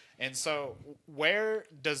 And so where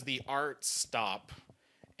does the art stop?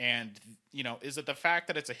 And, you know, is it the fact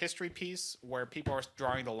that it's a history piece where people are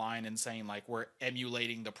drawing the line and saying, like, we're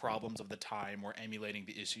emulating the problems of the time, we're emulating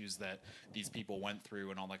the issues that these people went through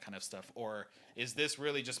and all that kind of stuff? Or is this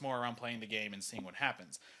really just more around playing the game and seeing what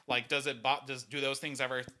happens? Like, do those things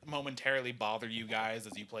ever momentarily bother you guys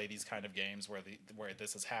as you play these kind of games where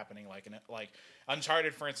this is happening? Like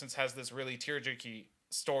Uncharted, for instance, has this really tearjerky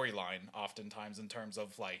storyline oftentimes in terms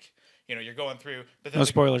of, like, you know, you're going through. But No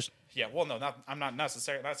spoilers. Yeah, well, no, I'm not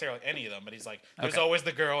necessarily any of them, but he's like, there's always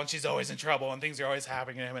the girl, and she's always in trouble, and things are always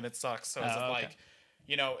happening to him, and it sucks. So it's like,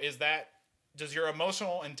 you know, does your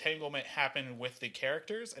emotional entanglement happen with the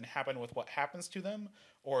characters and happen with what happens to them,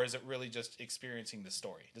 or is it really just experiencing the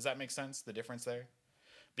story? Does that make sense? The difference there?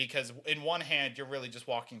 Because in one hand, you're really just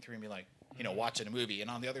walking through and be like, you know, watching a movie, and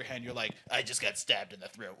on the other hand, you're like, I just got stabbed in the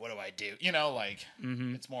throat. What do I do? You know, like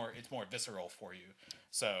it's more visceral for you.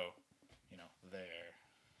 So, you know,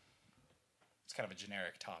 it's kind of a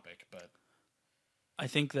generic topic, but I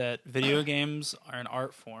think that video games are an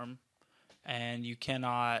art form, and you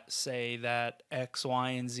cannot say that X,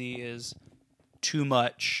 Y, and Z is too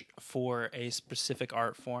much for a specific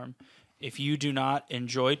art form. If you do not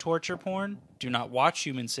enjoy torture porn, do not watch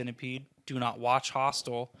Human Centipede, do not watch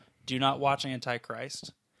Hostel, do not watch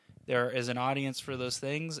Antichrist. There is an audience for those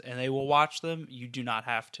things, and they will watch them. You do not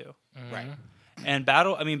have to. right. And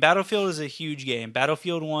Battlefield is a huge game.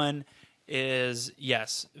 Battlefield 1 is,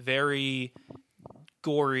 yes, very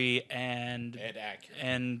gory and accurate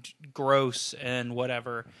and gross and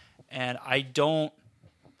whatever. And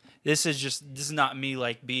this is not me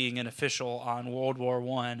like being an official on World War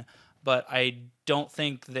I, but I don't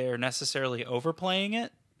think they're necessarily overplaying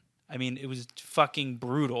it. I mean, it was fucking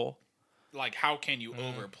brutal. Like, how can you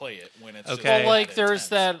overplay it when it's Okay. just Well, like, that there's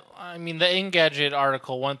intense? that. I mean, the Engadget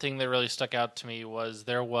article. One thing that really stuck out to me was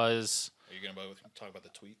there was. Are you gonna talk about the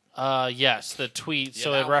tweet? Yes, the tweet. Yeah,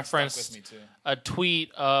 so that it one stuck referenced with me too. a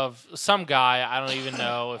tweet of some guy. I don't even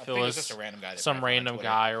know if I it think was just a random guy. that some found on random Twitter.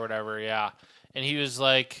 guy or whatever. Yeah, and he was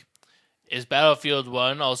like, "Is Battlefield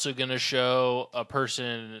 1 also going to show a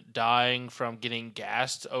person dying from getting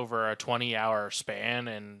gassed over a 20-hour span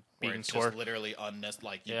and Where being it's tortured? just literally you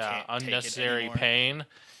Yeah, can't unnecessary take it anymore. pain."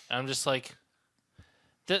 And I'm just like,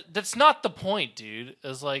 That's not the point, dude.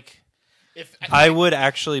 It's like If I would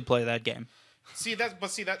actually play that game. that's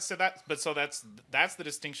the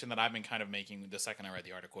distinction that I've been kind of making the second I read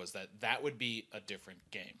the article is that would be a different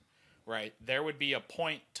game, right? There would be a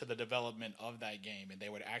point to the development of that game, and they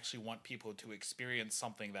would actually want people to experience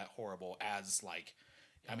something that horrible as like,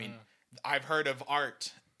 I mean, I've heard of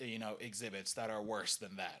art, exhibits that are worse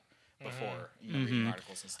than that before, reading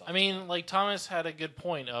articles and stuff. I mean, like Thomas had a good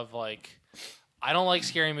point of like, I don't like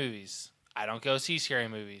scary movies. I don't go see scary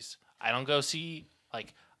movies. I don't go see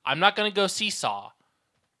like. I'm not going to go see Saw.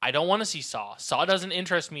 I don't want to see Saw. Saw doesn't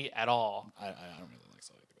interest me at all. I don't really like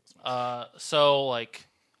Saw either. So, like,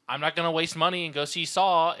 I'm not going to waste money and go see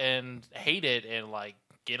Saw and hate it and, like,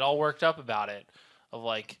 get all worked up about it. Of,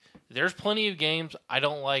 like, there's plenty of games I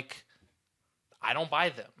don't like. I don't buy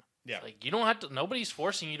them. Yeah. Like, you don't have to, nobody's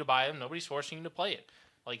forcing you to buy them. Nobody's forcing you to play it.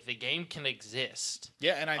 Like, the game can exist.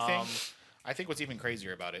 Yeah, and I think what's even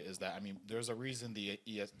crazier about it is that, I mean, there's a reason the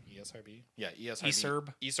ESRB? Yeah,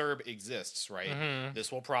 ESRB. ESRB exists, right? Mm-hmm.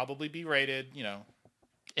 This will probably be rated,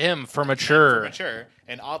 M for mature.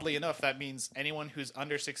 And oddly enough, that means anyone who's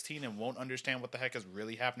under 16 and won't understand what the heck is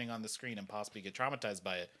really happening on the screen and possibly get traumatized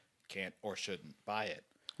by it can't or shouldn't buy it.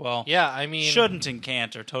 Well, yeah, I mean, shouldn't and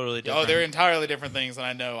can't are totally different. Oh, they're entirely different things, and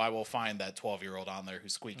I know I will find that 12-year-old on there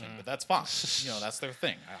who's squeaking, but that's fine. That's their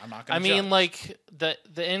thing. I'm not going to I mean, like, the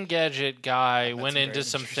Engadget guy went into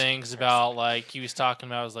some things about, like, he was talking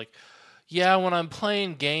about, was like, yeah, when I'm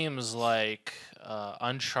playing games like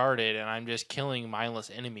Uncharted and I'm just killing mindless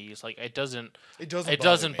enemies, like, it doesn't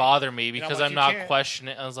bother me because I'm not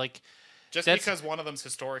questioning. I was like, just because one of them's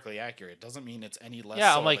historically accurate doesn't mean it's any less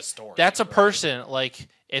I'm so like, of a story. That's a person. Like,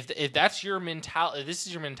 if that's your mentality, this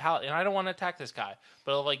is your mentality, and I don't want to attack this guy,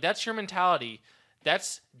 but like that's your mentality.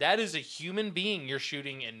 That is a human being you're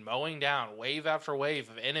shooting and mowing down wave after wave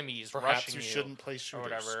of enemies Perhaps rushing you you. Shouldn't play shooters or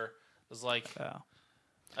whatever. It was like, yeah.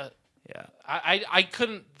 I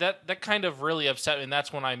couldn't. That kind of really upset me, and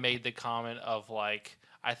that's when I made the comment of like,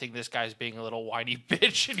 I think this guy's being a little whiny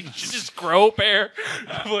bitch, and he should just grow a pair.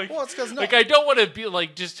 Like, well, it's because like I don't want to be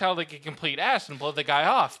like just sound like a complete ass and blow the guy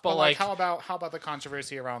off. But like, how about the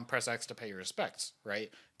controversy around press X to pay your respects?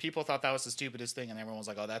 Right? People thought that was the stupidest thing, and everyone was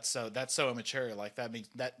like, "Oh, that's so immature. Like that makes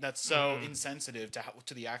that's so insensitive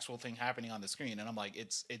to the actual thing happening on the screen." And I'm like,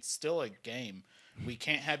 it's still a game. We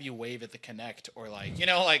can't have you wave at the Kinect or like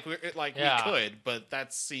we could, but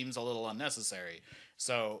that seems a little unnecessary.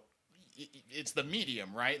 So. It's the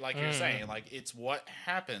medium, right? Like you're saying, like it's what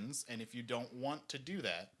happens, and if you don't want to do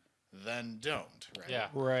that, then don't. Right? Yeah,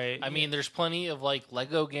 right. I mean, there's plenty of like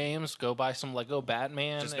Lego games. Go buy some Lego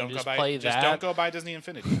Batman Just and don't just go buy, play just that. don't go buy Disney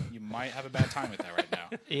Infinity. You might have a bad time with that right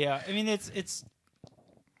now. Yeah, I mean it's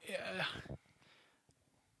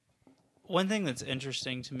one thing that's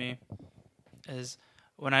interesting to me is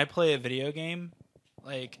when I play a video game,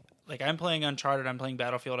 like I'm playing Uncharted, I'm playing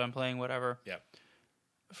Battlefield, I'm playing whatever. Yeah.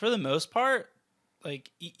 For the most part, like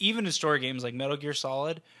even in story games like Metal Gear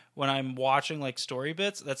Solid, when I'm watching like story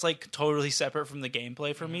bits, that's like totally separate from the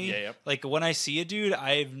gameplay for me. Yeah, yep. Like when I see a dude,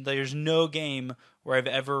 there's no game where I've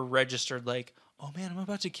ever registered like, oh man, I'm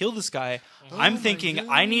about to kill this guy. I'm thinking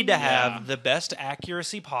I need to have the best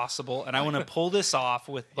accuracy possible, and I want to pull this off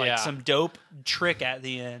with like some dope trick at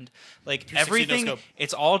the end. Like everything,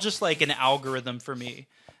 it's all just like an algorithm for me.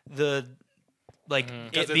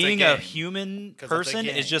 It being a human person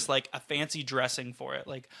is just like a fancy dressing for it.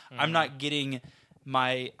 Like I'm not getting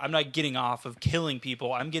off of killing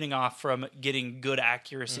people. I'm getting off from getting good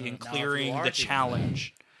accuracy and clearing the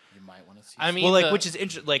challenge. You might want to see. I mean, which is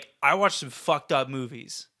interesting. Like I watch some fucked up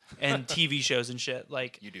movies and TV shows and shit.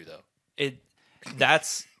 Like you do though.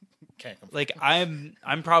 That's Can't complain. like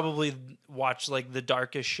I'm probably watch like the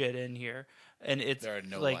darkest shit in here. And there are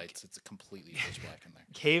no like, lights. It's completely pitch black in there.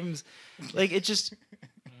 Games, like it just,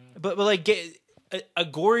 but like a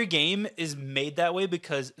gory game is made that way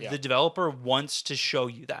because the developer wants to show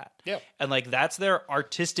you that. Yeah, and like that's their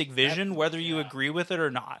artistic vision, whether you agree with it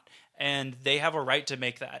or not. And they have a right to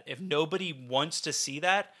make that. If nobody wants to see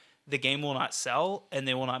that, the game will not sell, and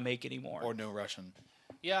they will not make any more. Or no Russian.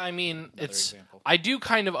 Yeah, I mean, example. I do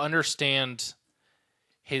kind of understand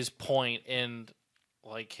his point, and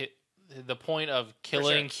like the point of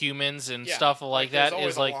killing humans and stuff like that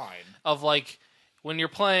is like of like when you're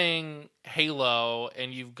playing Halo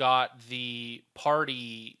and you've got the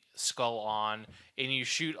party skull on and you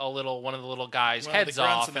shoot one of the little guys' heads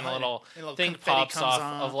off and a little thing pops off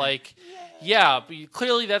of like but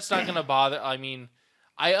clearly that's not going to bother. I mean,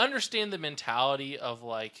 I understand the mentality of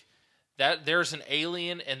like that there's an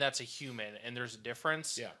alien and that's a human, and there's a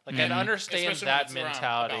difference. Yeah. Like I understand Especially when that it's around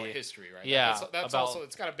mentality. about history, right? Yeah, that's about- also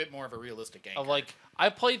it's got a bit more of a realistic angle. Of like I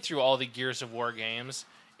played through all the Gears of War games,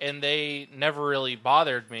 and they never really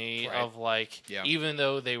bothered me. Right. Of like, Yeah. even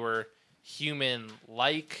though they were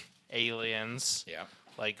human-like aliens, yeah,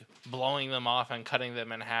 like blowing them off and cutting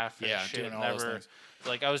them in half. And Yeah, shit, doing all those never. things.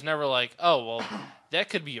 Like I was never like, oh well, that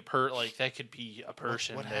could be that could be a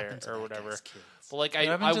person what there happened to or that whatever. guy's kids? But like What I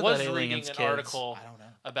happened to was that reading alien's an kids? article I don't know.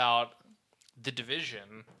 about the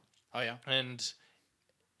Division, Oh yeah, and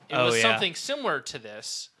it Oh, was yeah. something similar to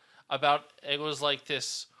this. About it was like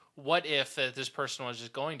this. What if that this person was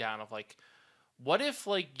just going down of like, what if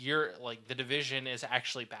like you're like the Division is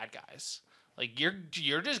actually bad guys? Like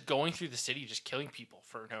you're just going through the city just killing people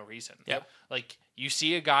for no reason. Yep. Like you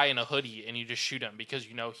see a guy in a hoodie and you just shoot him because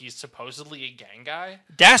you know he's supposedly a gang guy.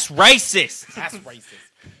 That's racist. that's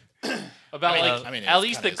racist. About I mean, like I mean, at it's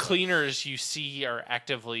least kinda the is, though. cleaners you see are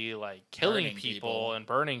actively like killing Burning people people. and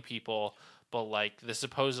burning people, but like the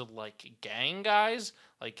supposed like gang guys,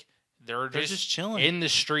 like they're just chilling. in the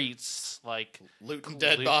streets. Like Looting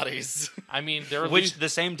dead Loot- bodies. I mean, they're Which the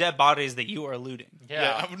same dead bodies that you are looting.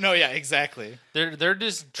 yeah, No, yeah, exactly. they're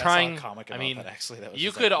just I saw a trying. comic I about mean, that, actually. That was you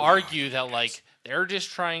just could like, argue that like they're just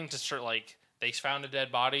trying to sort like they found a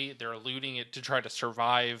dead body, they're looting it to try to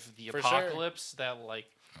survive the For sure. apocalypse that like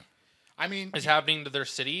I mean, is happening to their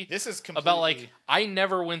city. this is completely About like I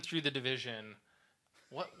never went through the Division.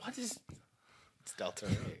 What is it's Delta.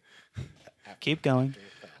 Right? Keep going.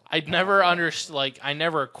 I'd never understood like I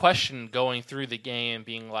never questioned going through the game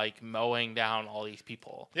being like mowing down all these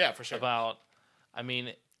people. Yeah, for sure. About I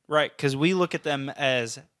mean Right, because we look at them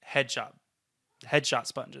as headshot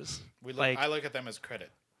sponges. I look at them as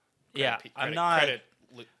credit. Yeah, Credit, I'm not. credit.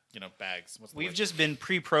 Bags. What's the We've word? just been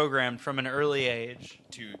pre-programmed from an early age.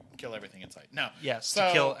 to kill everything in sight. No. Yes, So-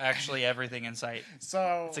 to kill actually everything in sight.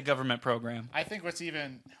 So It's a government program. I think what's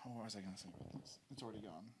even. What was I going to say about this? It's already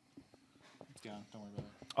gone. It's gone. Don't worry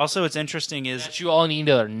about it. Also, what's interesting is that you all need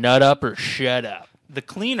to nut up or shut up. the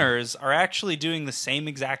cleaners are actually doing the same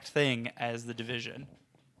exact thing as the Division.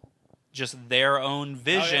 Just their own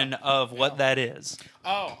vision of what that is.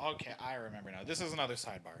 Oh, okay. I remember now. This is another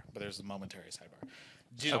sidebar, but there's a momentary sidebar.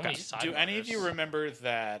 Do, many do any of you sidebars. remember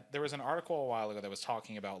that there was an article a while ago that was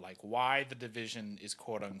talking about like why the Division is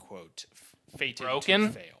quote unquote fated Broken? to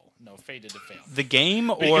fail? No, fated to fail. The game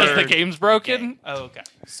or Because the game's broken? Oh, okay.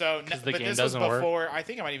 So, the but game this was doesn't work. before. I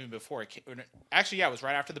think it might even before it came. Actually, yeah, it was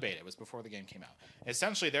right after the beta. It was before the game came out.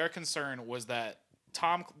 Essentially, their concern was that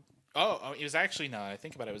Tom. Oh, it was actually no. I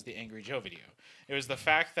think about it. It was the Angry Joe video. It was the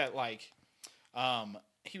fact that like,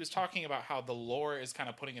 he was talking about how the lore is kind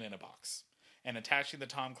of putting it in a box, and attaching the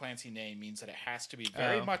Tom Clancy name means that it has to be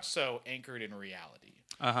very much so anchored in reality,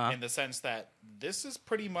 in the sense that this is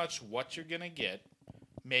pretty much what you're gonna get.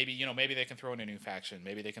 Maybe maybe they can throw in a new faction.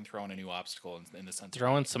 Maybe they can throw in a new obstacle in the sense.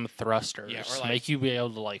 Throw in some thrusters. Yeah, or like- make you be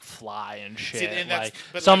able to like fly and shit. and that's- like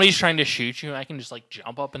but, somebody's trying to shoot you and I can just like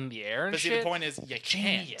jump up in the air and But see, shit. the point is, you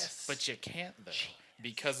can't. Genius. But you can't though,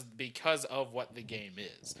 because of what the game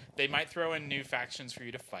is. They might throw in new factions for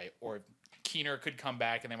you to fight, or Keener could come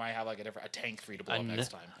back and they might have like a tank for you to blow up next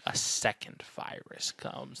time. A second virus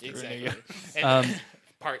comes through. Exactly. And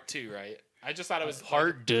part 2, right? I just thought it was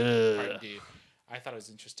Part two. Part 2. I thought it was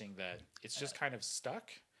interesting that it's just kind of stuck.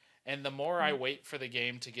 And the more I wait for the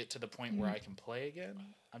game to get to the point where I can play again,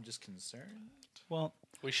 I'm just concerned. Well,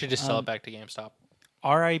 We should just sell it back to GameStop.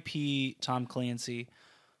 R.I.P. Tom Clancy.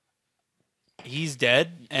 He's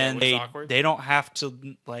dead, and which is awkward. they don't have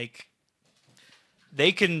to like.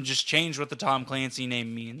 They can just change what the Tom Clancy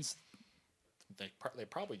name means. They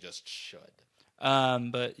probably just should.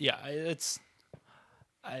 But yeah, it's.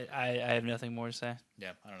 I have nothing more to say.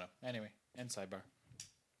 Yeah, I don't know. Anyway, end sidebar.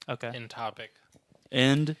 Okay. In topic.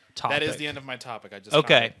 End topic. That is the end of my topic. I just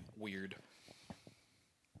Okay. found it weird.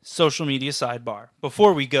 Social media sidebar.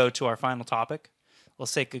 Before we go to our final topic,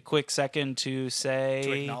 let's take a quick second to say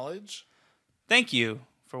To acknowledge, thank you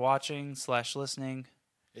for watching / listening.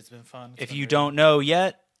 it's been fun. If you don't know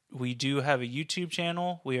yet, we do have a YouTube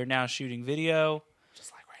channel. We are now shooting video.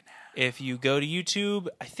 just like right now. If you go to YouTube,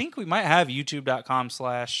 I think we might have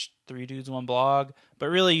youtube.com/3dudes1blog, but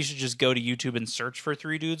really you should just go to YouTube and search for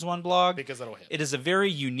 3 Dudes 1 Blog. Because that'll hit. It is a very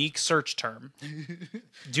unique search term.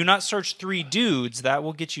 Do not search 3 dudes. That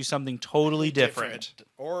will get you something totally different.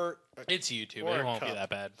 Or It's YouTube. Or It a won't be cup. that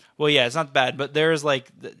bad. Well, yeah, it's not bad, but there's like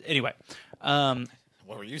anyway. what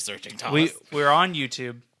were you searching, Thomas? We're on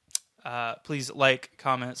YouTube. Please like,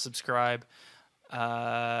 comment, subscribe.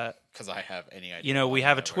 Because I have any idea. You know, we why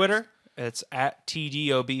have a that Twitter. It's at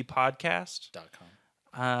TDOB Podcast. works.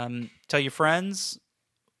 .com. Tell your friends.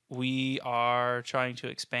 we are trying to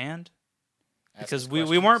expand. Ask Because us we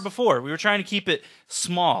questions. weren't before. We were trying to keep it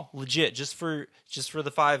small, legit, just for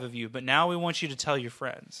the 5 of you. But now we want you to tell your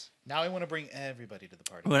friends. Now we want to bring everybody to the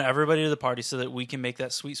party. We want everybody to the party so that we can make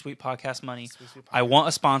that sweet, sweet podcast money. Sweet, sweet I podcast. want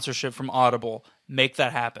a sponsorship from Audible. Make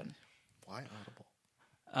that happen. Why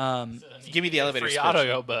Audible? Give me the elevator free speech.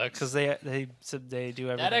 audio books. Because they said they do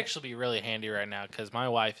everything. That'd actually be really handy right now because my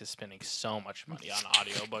wife is spending so much money on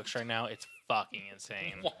audiobooks right now. It's fucking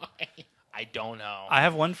insane. Why? I don't know. I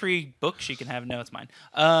have one free book she can have. No, it's mine.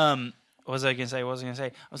 What was I going to say? I was going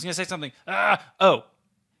to say something.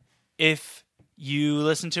 If you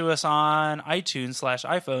listen to us on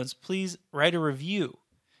iTunes/iPhones, please write a review.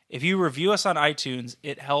 If you review us on iTunes,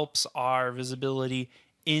 it helps our visibility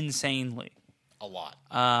insanely. A lot.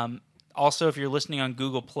 Also, if you're listening on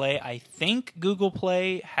Google Play, I think Google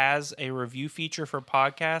Play has a review feature for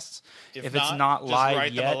podcasts. If it's not just live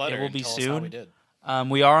write them a yet, letter it will and be tell us how soon. we did.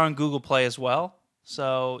 We are on Google Play as well,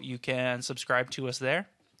 so you can subscribe to us there.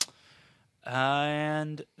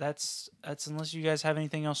 And that's unless you guys have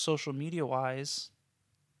anything else social media wise.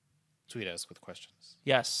 Tweet us with questions.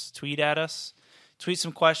 Yes, tweet at us. Tweet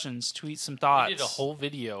some questions. Tweet some thoughts. We did a whole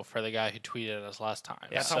video for the guy who tweeted us last time.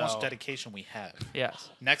 That's how much dedication we have. Yes.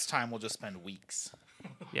 Next time we'll just spend weeks.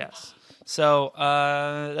 Yes. So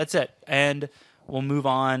that's it, and we'll move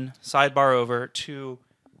on. Sidebar over to.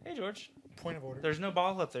 Hey George. Point of order. There's no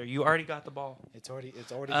ball up there. You already got the ball. It's already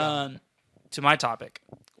done. To my topic,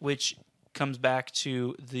 which comes back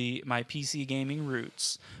to my PC gaming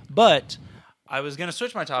roots. But I was going to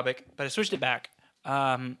switch my topic, but I switched it back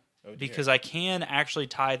because I can actually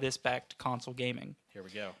tie this back to console gaming. Here we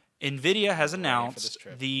go. Nvidia has for this announced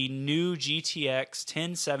trip. the new GTX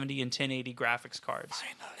 1070 and 1080 graphics cards.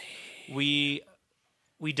 Finally.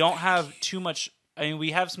 We don't have too much. I mean,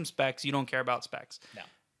 we have some specs. You don't care about specs. No.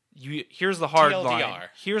 Here's the hard TLDR. line.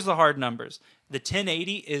 Here's the hard numbers. The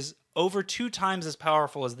 1080 is over 2 times as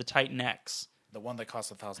powerful as the Titan X, The one that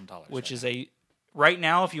costs $1,000. which is right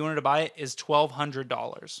now, if you wanted to buy it, is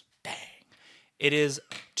 $1,200. Dang. It is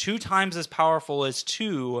 2 times as powerful as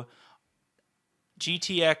 2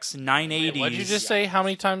 GTX 980s. What did you just say? How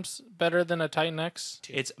many times better than a Titan X?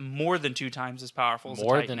 It's more than 2 times as powerful as a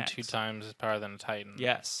More Titan than X. 2 times as power than a Titan.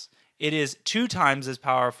 Yes. It is 2 times as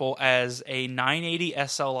powerful as a 980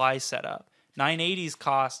 SLI setup. 980s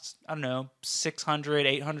cost, I don't know,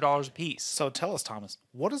 $600, $800 a piece. So tell us, Thomas,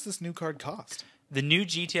 what does this new card cost? The new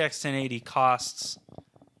GTX 1080 costs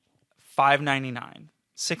 $599,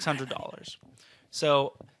 $600.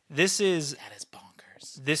 So this is That is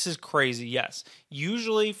bonkers. This is crazy, yes.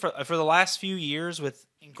 Usually, for the last few years with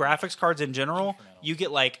graphics cards in general, you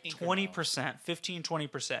get like 20%, 15,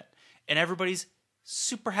 20%. And everybody's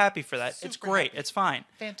super happy for that. It's Super great. happy. It's fine.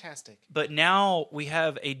 Fantastic. But now we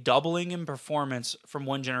have a doubling in performance from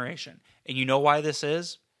one generation. And you know why this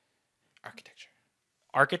is? Architecture.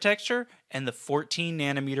 Architecture and the 14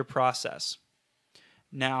 nanometer process.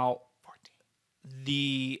 Now, 14.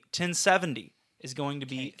 the 1070 is going to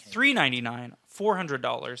be $399,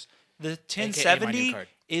 $400. The AKA my 1070 new card.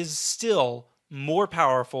 is still more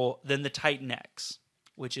powerful than the Titan X,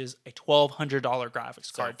 which is a $1,200 graphics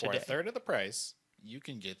So card for today. a third of the price, you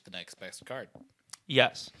can get the next best card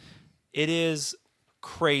Yes. It is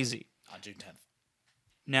crazy. on June 10th.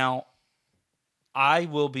 Now, I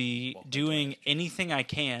will be Welcome to doing anything I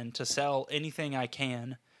can to sell anything I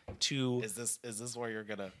can to... Is this where you're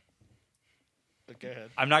gonna? Go ahead.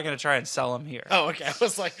 I'm not going to try and sell them here. Oh, okay. I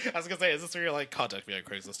was gonna say, is this where you're like, contact me on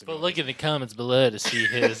Craigslist? But look in the comments below to see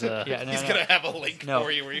his. Yeah, no, He's no. gonna have a link No.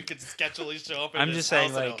 for you where you can sketchily show up. In I'm his just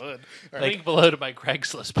saying, house in a like- hood. Or Link below to my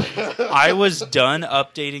Craigslist page. I was done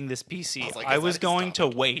updating this PC. I was like, I is was that going to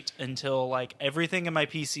stop? wait until like everything in my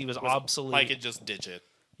PC was obsolete. Like it just ditch it.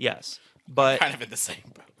 Yes. But Kind of in the same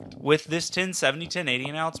boat. with this 1070, 1080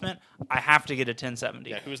 announcement, I have to get a 1070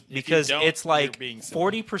 Yeah, if you because don't, it's you're like being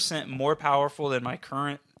silly. 40% more powerful than my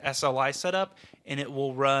current SLI setup, and it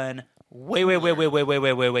will run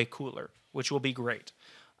way cooler, which will be great.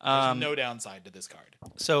 There's no downside to this card,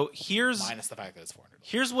 So here's minus the fact that it's $400.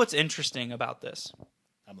 here's what's interesting about this.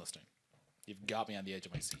 I'm listening. You've got me on the edge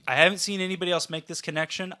of my seat. I haven't seen anybody else make this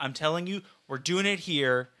connection. I'm telling you, we're doing it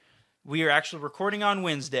here. We are actually recording on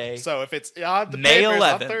Wednesday, So if it's on the May papers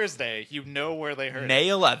 11th. on Thursday, you know where they heard May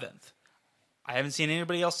it. 11th. I haven't seen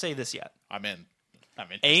anybody else say this yet. I'm in.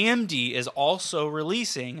 AMD is also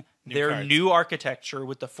releasing their cards. new architecture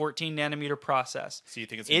with the 14 nanometer process. So you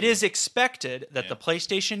think it's It is expected that the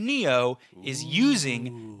PlayStation Neo is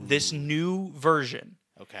using this new version.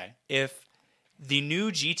 okay. If the new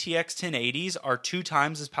GTX 1080s are 2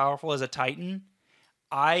 times as powerful as a Titan,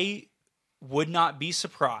 I would not be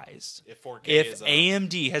surprised If 4K if is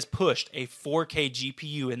AMD has pushed a 4K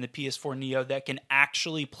GPU in the PS4 Neo that can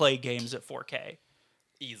actually play games at 4K.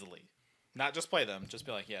 easily. Not just play them, just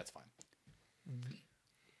be like, yeah, it's fine.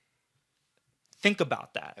 Think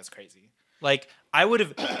about that. That's crazy. Like, I would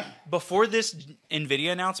have, before this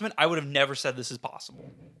Nvidia announcement, I would have never said this is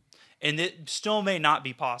possible. And it still may not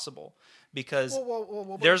be possible because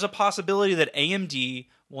there's a possibility that AMD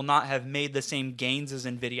will not have made the same gains as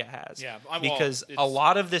Nvidia has. Yeah, because a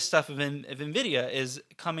lot of this stuff of Nvidia is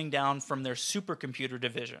coming down from their supercomputer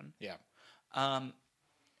division. Yeah.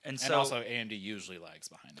 And And also, AMD usually lags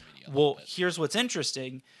behind Nvidia. Well, here's what's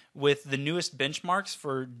interesting. With the newest benchmarks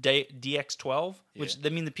for DX12, which, I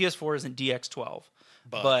mean, the PS4 isn't DX12,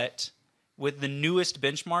 but with the newest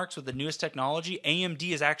benchmarks, with the newest technology,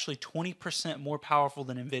 AMD is actually 20% more powerful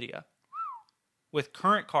than Nvidia. With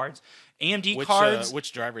current cards, AMD cards...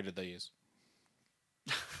 which driver did they use?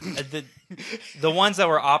 the ones that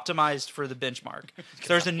were optimized for the benchmark. So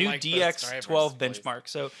there's a new like those DX12 drivers, benchmark.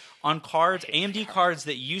 So on cards, AMD cards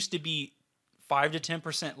that used to be 5 to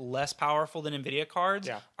 10% less powerful than Nvidia cards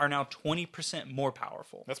are now 20% more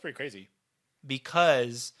powerful. That's pretty crazy.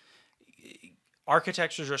 Because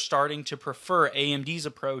architectures are starting to prefer AMD's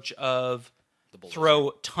approach of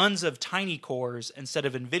throw tons of tiny cores instead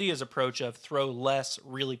of Nvidia's approach of throw less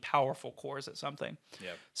really powerful cores at something.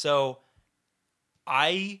 Yeah. So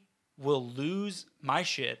I will lose my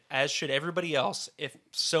shit, as should everybody else, if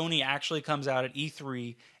Sony actually comes out at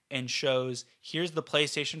E3 and shows, here's the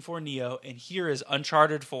PlayStation 4 Neo, and here is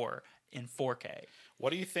Uncharted 4 in 4K.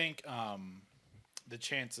 What do you think the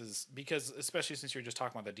chances, because especially since you're just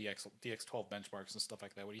talking about the DX12 benchmarks and stuff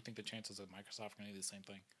like that, what do you think the chances of Microsoft are going to do the same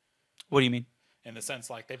thing? What do you mean? In the sense,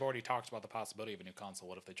 like, they've already talked about the possibility of a new console.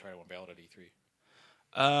 What if they try to unveil it at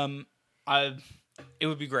E3? It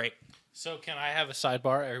would be great. So can I have a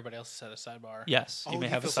sidebar? Everybody else has had a sidebar. Yes, you may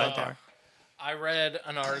have a sidebar. I read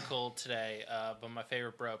an article today by my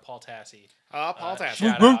favorite bro, Paul Tassi. Paul Tassi.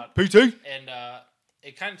 Shout out. PT. And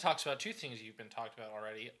it kind of talks about two things you've been talked about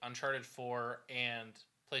already: Uncharted 4 and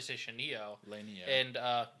PlayStation Neo. And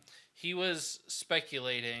he was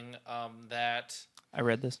speculating that I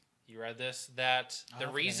read this. you read this, that the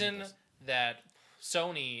reason that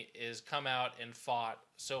Sony is come out and fought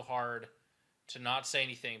so hard to not say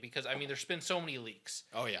anything, because I mean there's been so many leaks.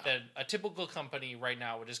 Oh yeah. That a typical company right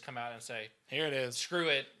now would just come out and say, here it is. Screw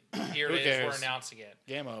it. Here it is. We're announcing it.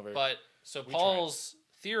 Game over. But so Paul's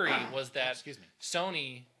theory was that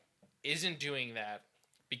Sony isn't doing that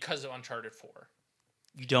because of Uncharted 4.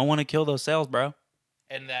 You don't want to kill those sales, bro.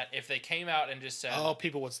 And that if they came out and just said,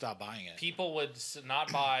 people would stop buying it. People would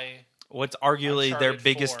not buy what's arguably Uncharted their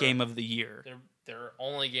biggest 4, game of the year. Their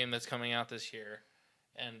only game that's coming out this year.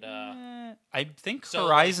 And I think so,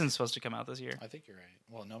 Horizon's supposed to come out this year. I think you're right.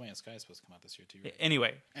 Well, No Man's Sky is supposed to come out this year too. Right?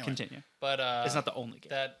 Anyway, continue. But it's not the only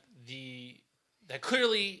game. That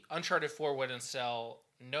clearly Uncharted 4 wouldn't sell.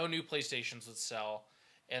 No new PlayStations would sell,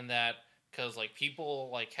 and that because like people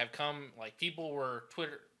like have come, like people were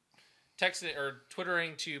texting or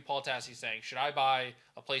twittering to Paul Tassi saying, "Should I buy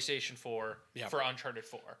a PlayStation 4 for Uncharted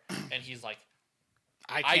 4?" And he's like,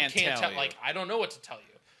 "I can't tell you. Like, I don't know what to tell you.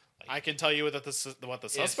 Like, I can tell you what the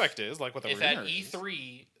suspect is, like what the rumor is. If at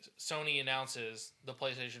E3 Sony announces the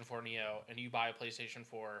PlayStation 4 Neo and you buy a PlayStation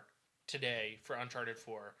 4 today for Uncharted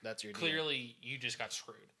 4, that's your clearly deal. You just got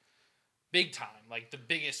screwed, big time, like the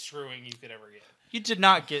biggest screwing you could ever get. You did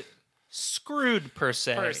not get screwed per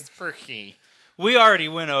se. We already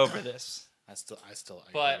went over this.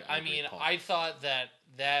 But I mean, I thought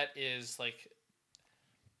that is like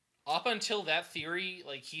up until that theory,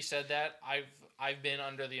 like he said that I've been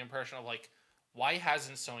under the impression of like, why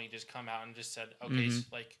hasn't Sony just come out and just said, okay,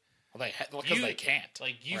 like, because they can't.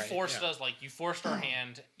 Like you forced us, like you forced our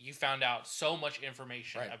hand. You found out so much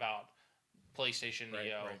information about PlayStation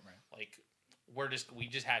Neo. Like we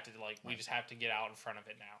just have to get out in front of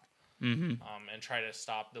it now. And try to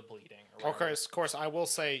stop the bleeding. Of course, I will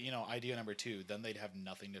say, idea number 2. Then they'd have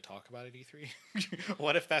nothing to talk about at E3.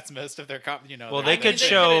 What if that's most of their, Well, they could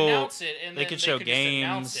show. They could show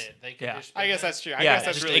games. I guess that's true. I guess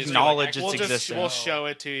that's just really acknowledge true. its existence. We'll show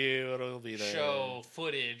it to you. It'll be there. Show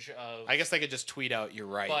footage of. I guess they could just tweet out, "You're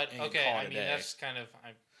right." But okay, I mean that's kind of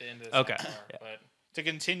I've been into this. Okay, but to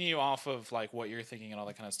continue off of like what you're thinking and all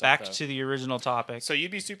that kind of stuff. Back to the original topic. So you'd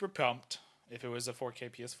be super pumped if it was a 4K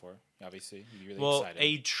PS4, obviously, you'd be really excited.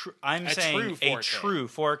 A true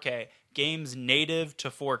 4K. Games native to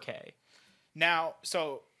 4K. Now,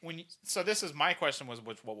 so this is my question was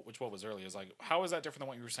which was earlier is like, how is that different than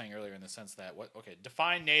what you were saying earlier in the sense that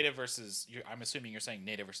define native versus I'm assuming you're saying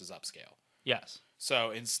native versus upscale, Yes.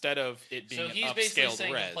 So instead of it being So an he's basically upscaled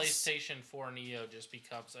saying res, the PlayStation 4 Neo just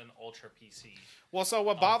becomes an ultra PC. well, so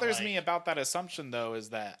what bothers like- me about that assumption though is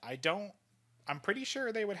that I'm pretty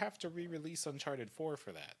sure they would have to re-release Uncharted 4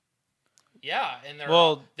 for that. Yeah, and they're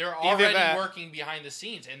either already that- working behind the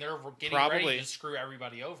scenes, and they're getting Probably. ready to screw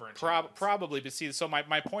everybody over. In 2 months. Probably, but see, so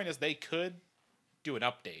my point is they could do an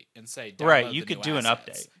update and say Right, download you the could new do an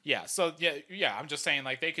assets. update. Yeah, so yeah, I'm just saying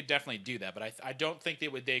like they could definitely do that, but I don't think they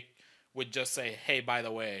would just say, hey, by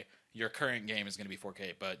the way, your current game is going to be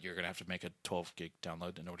 4K, but you're going to have to make a 12 gig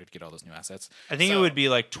download in order to get all those new assets. I think it would be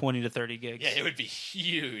like 20 to 30 gigs. Yeah, it would be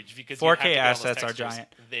huge because 4K you have to get all those assets are textures.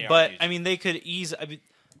 giant. They are But huge. I mean, they could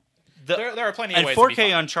there are plenty of and ways. to be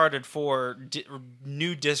 4K fun. Uncharted 4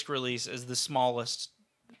 new disc release is the smallest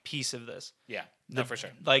piece of this. Yeah, no, for sure.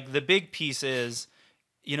 Like the big piece is,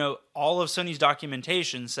 all of Sony's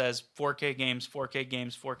documentation says 4K games, 4K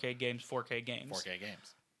games, 4K games, 4K games. 4K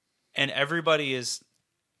games. And everybody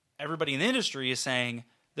in the industry is saying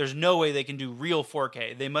there's no way they can do real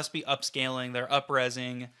 4K. They must be upscaling, they're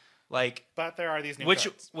up-resing, But there are these new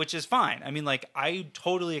cards. which is fine. I mean, I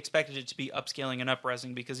totally expected it to be upscaling and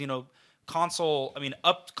up-resing because console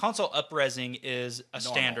up-resing is a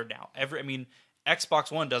Normal. standard now. Xbox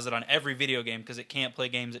One does it on every video game because it can't play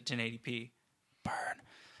games at 1080p. Burn.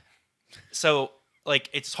 So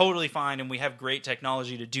it's totally fine, and we have great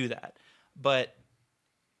technology to do that. But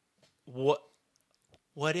what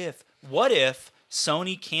if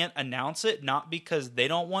Sony can't announce it, not because they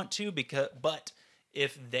don't want to, but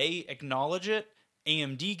if they acknowledge it,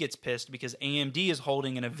 AMD gets pissed because AMD is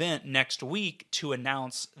holding an event next week to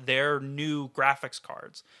announce their new graphics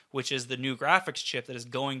cards, which is the new graphics chip that is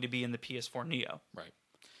going to be in the PS4 Neo. Right.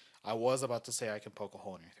 I was about to say I can poke a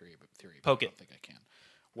hole in your theory, but Poke I it. don't think I can.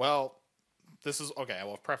 Well, this is okay. I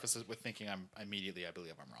will preface it with thinking I believe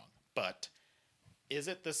I'm wrong. But is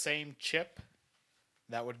it the same chip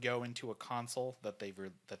that would go into a console that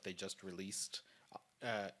they just released,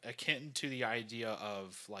 akin to the idea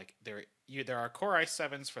of there are Core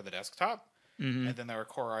i7s for the desktop, and then there are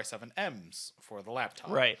Core i7Ms for the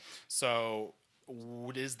laptop. Right. So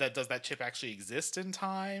does that chip actually exist in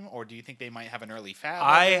time, or do you think they might have an early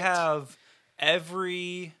fab?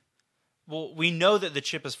 We know that the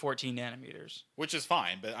chip is 14 nanometers. Which is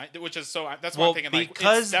fine, but that's why Well, I'm thinking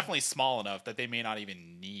it's definitely small enough that they may not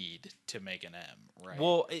even need to make an M, right?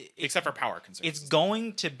 Well, except for power concerns. it's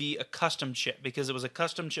going to be a custom chip because it was a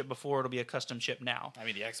custom chip before. It'll be a custom chip now. I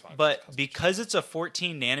mean, the Xbox. But because it's a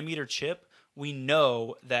 14 nanometer chip, we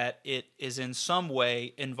know that it is in some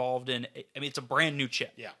way involved in. It's a brand new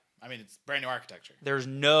chip. Yeah, it's brand new architecture. There's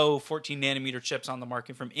no 14 nanometer chips on the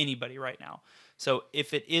market from anybody right now. So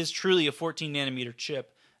if it is truly a 14 nanometer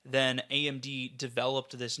chip, then AMD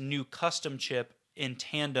developed this new custom chip in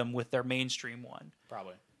tandem with their mainstream one.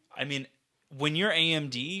 Probably. When you're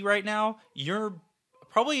AMD right now, you're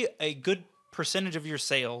probably a good percentage of your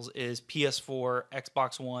sales is PS4,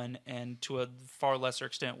 Xbox One, and to a far lesser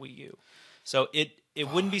extent Wii U. So it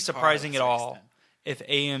wouldn't be surprising at all if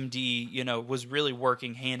AMD, was really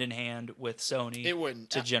working hand in hand with Sony It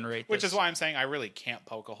wouldn't to generate Which this. is why I'm saying I really can't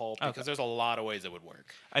poke a hole because there's a lot of ways it would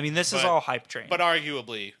work. This is all hype train. But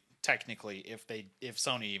arguably, technically, if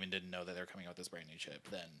Sony even didn't know that they're coming out with this brand new chip,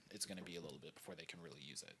 then it's going to be a little bit before they can really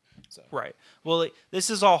use it. So Right. Well,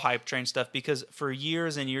 this is all hype train stuff because for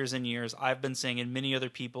years and years and years, I've been saying, and many other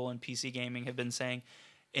people in PC gaming have been saying,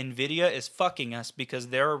 Nvidia is fucking us because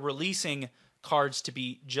they're releasing cards to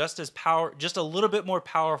be just a little bit more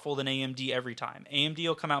powerful than AMD every time. AMD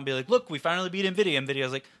will come out and be like, "Look, we finally beat Nvidia."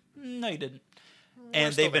 Nvidia's like, "No, you didn't."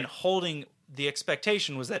 And they've been holding. The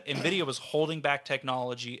expectation was that Nvidia was holding back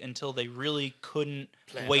technology until they really couldn't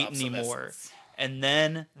wait anymore, and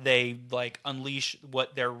then they unleash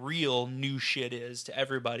what their real new shit is to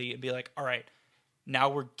everybody and be like, "All right, now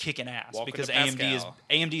we're kicking ass because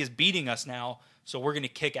AMD is beating us now, so we're going to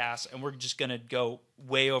kick ass and we're just going to go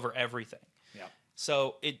way over everything." Yeah.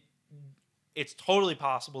 So it's totally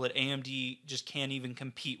possible that AMD just can't even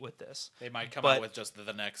compete with this. They might come out with just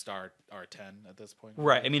the next R10 at this point.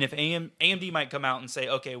 Right. If AMD might come out and say,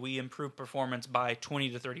 okay, we improve performance by 20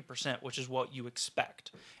 to 30%, which is what you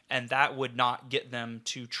expect. And that would not get them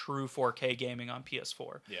to true 4K gaming on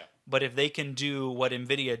PS4. Yeah. But if they can do what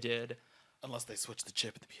Nvidia did... Unless they switch the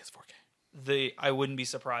chip in the PS4K. I wouldn't be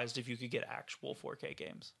surprised if you could get actual 4K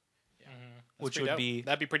games. Yeah. Which would be...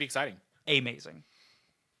 That'd be pretty exciting. Amazing.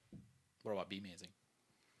 What about B-mazing?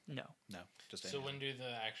 No. Just so when do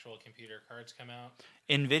the actual computer cards come out?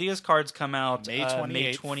 Nvidia's cards come out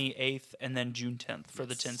May 28th and then June 10th for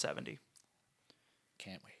the 1070.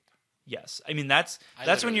 Can't wait. Yes.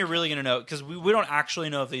 That's when you're really going to know because we don't actually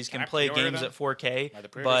know if these can play games at 4K. Are the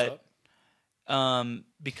pre-orders up?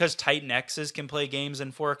 because Titan X's can play games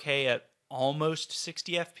in 4K at almost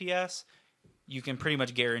 60 FPS, you can pretty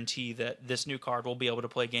much guarantee that this new card will be able to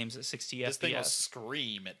play games at 60 This thing will FPS.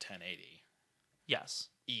 scream at 1080. Yes.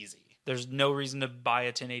 Easy. There's no reason to buy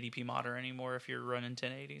a 1080p modder anymore if you're running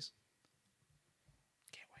 1080s.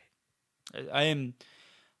 Can't wait.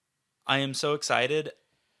 I am so excited.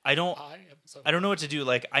 I don't know what to do.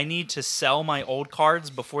 Like, I need to sell my old cards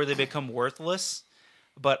before they become worthless,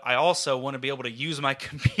 but I also want to be able to use my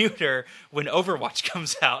computer when Overwatch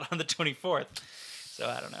comes out on the 24th. So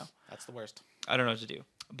I don't know. That's the worst. I don't know what to do.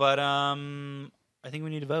 But I think we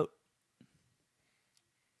need to vote.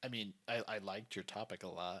 I mean, I liked your topic a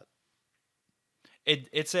lot.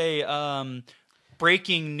 It's a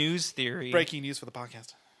breaking news theory. Breaking news for the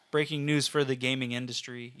podcast. Breaking news for the gaming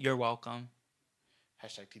industry. You're welcome.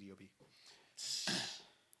 Hashtag TDOB.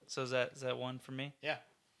 So is that one for me? Yeah.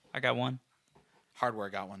 I got one. Hardware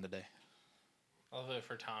got one today. I'll vote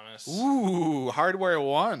for Thomas. Ooh, Hardware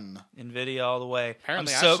won. Nvidia all the way.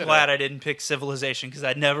 Apparently, I'm I so should've- glad I didn't pick Civilization because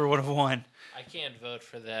I never would have won. I can't vote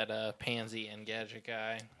for that pansy and gadget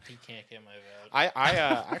guy. He can't get my vote. I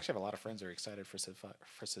actually have a lot of friends who are excited for Civ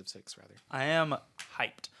 6 rather. I am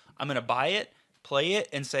hyped. I'm gonna buy it, play it,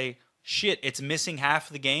 and say, "Shit, it's missing half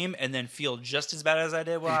the game," and then feel just as bad as I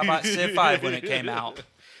did when I bought Civ 5 when it came out.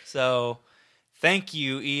 So, thank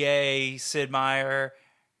you, EA, Sid Meier.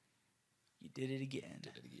 You did it again.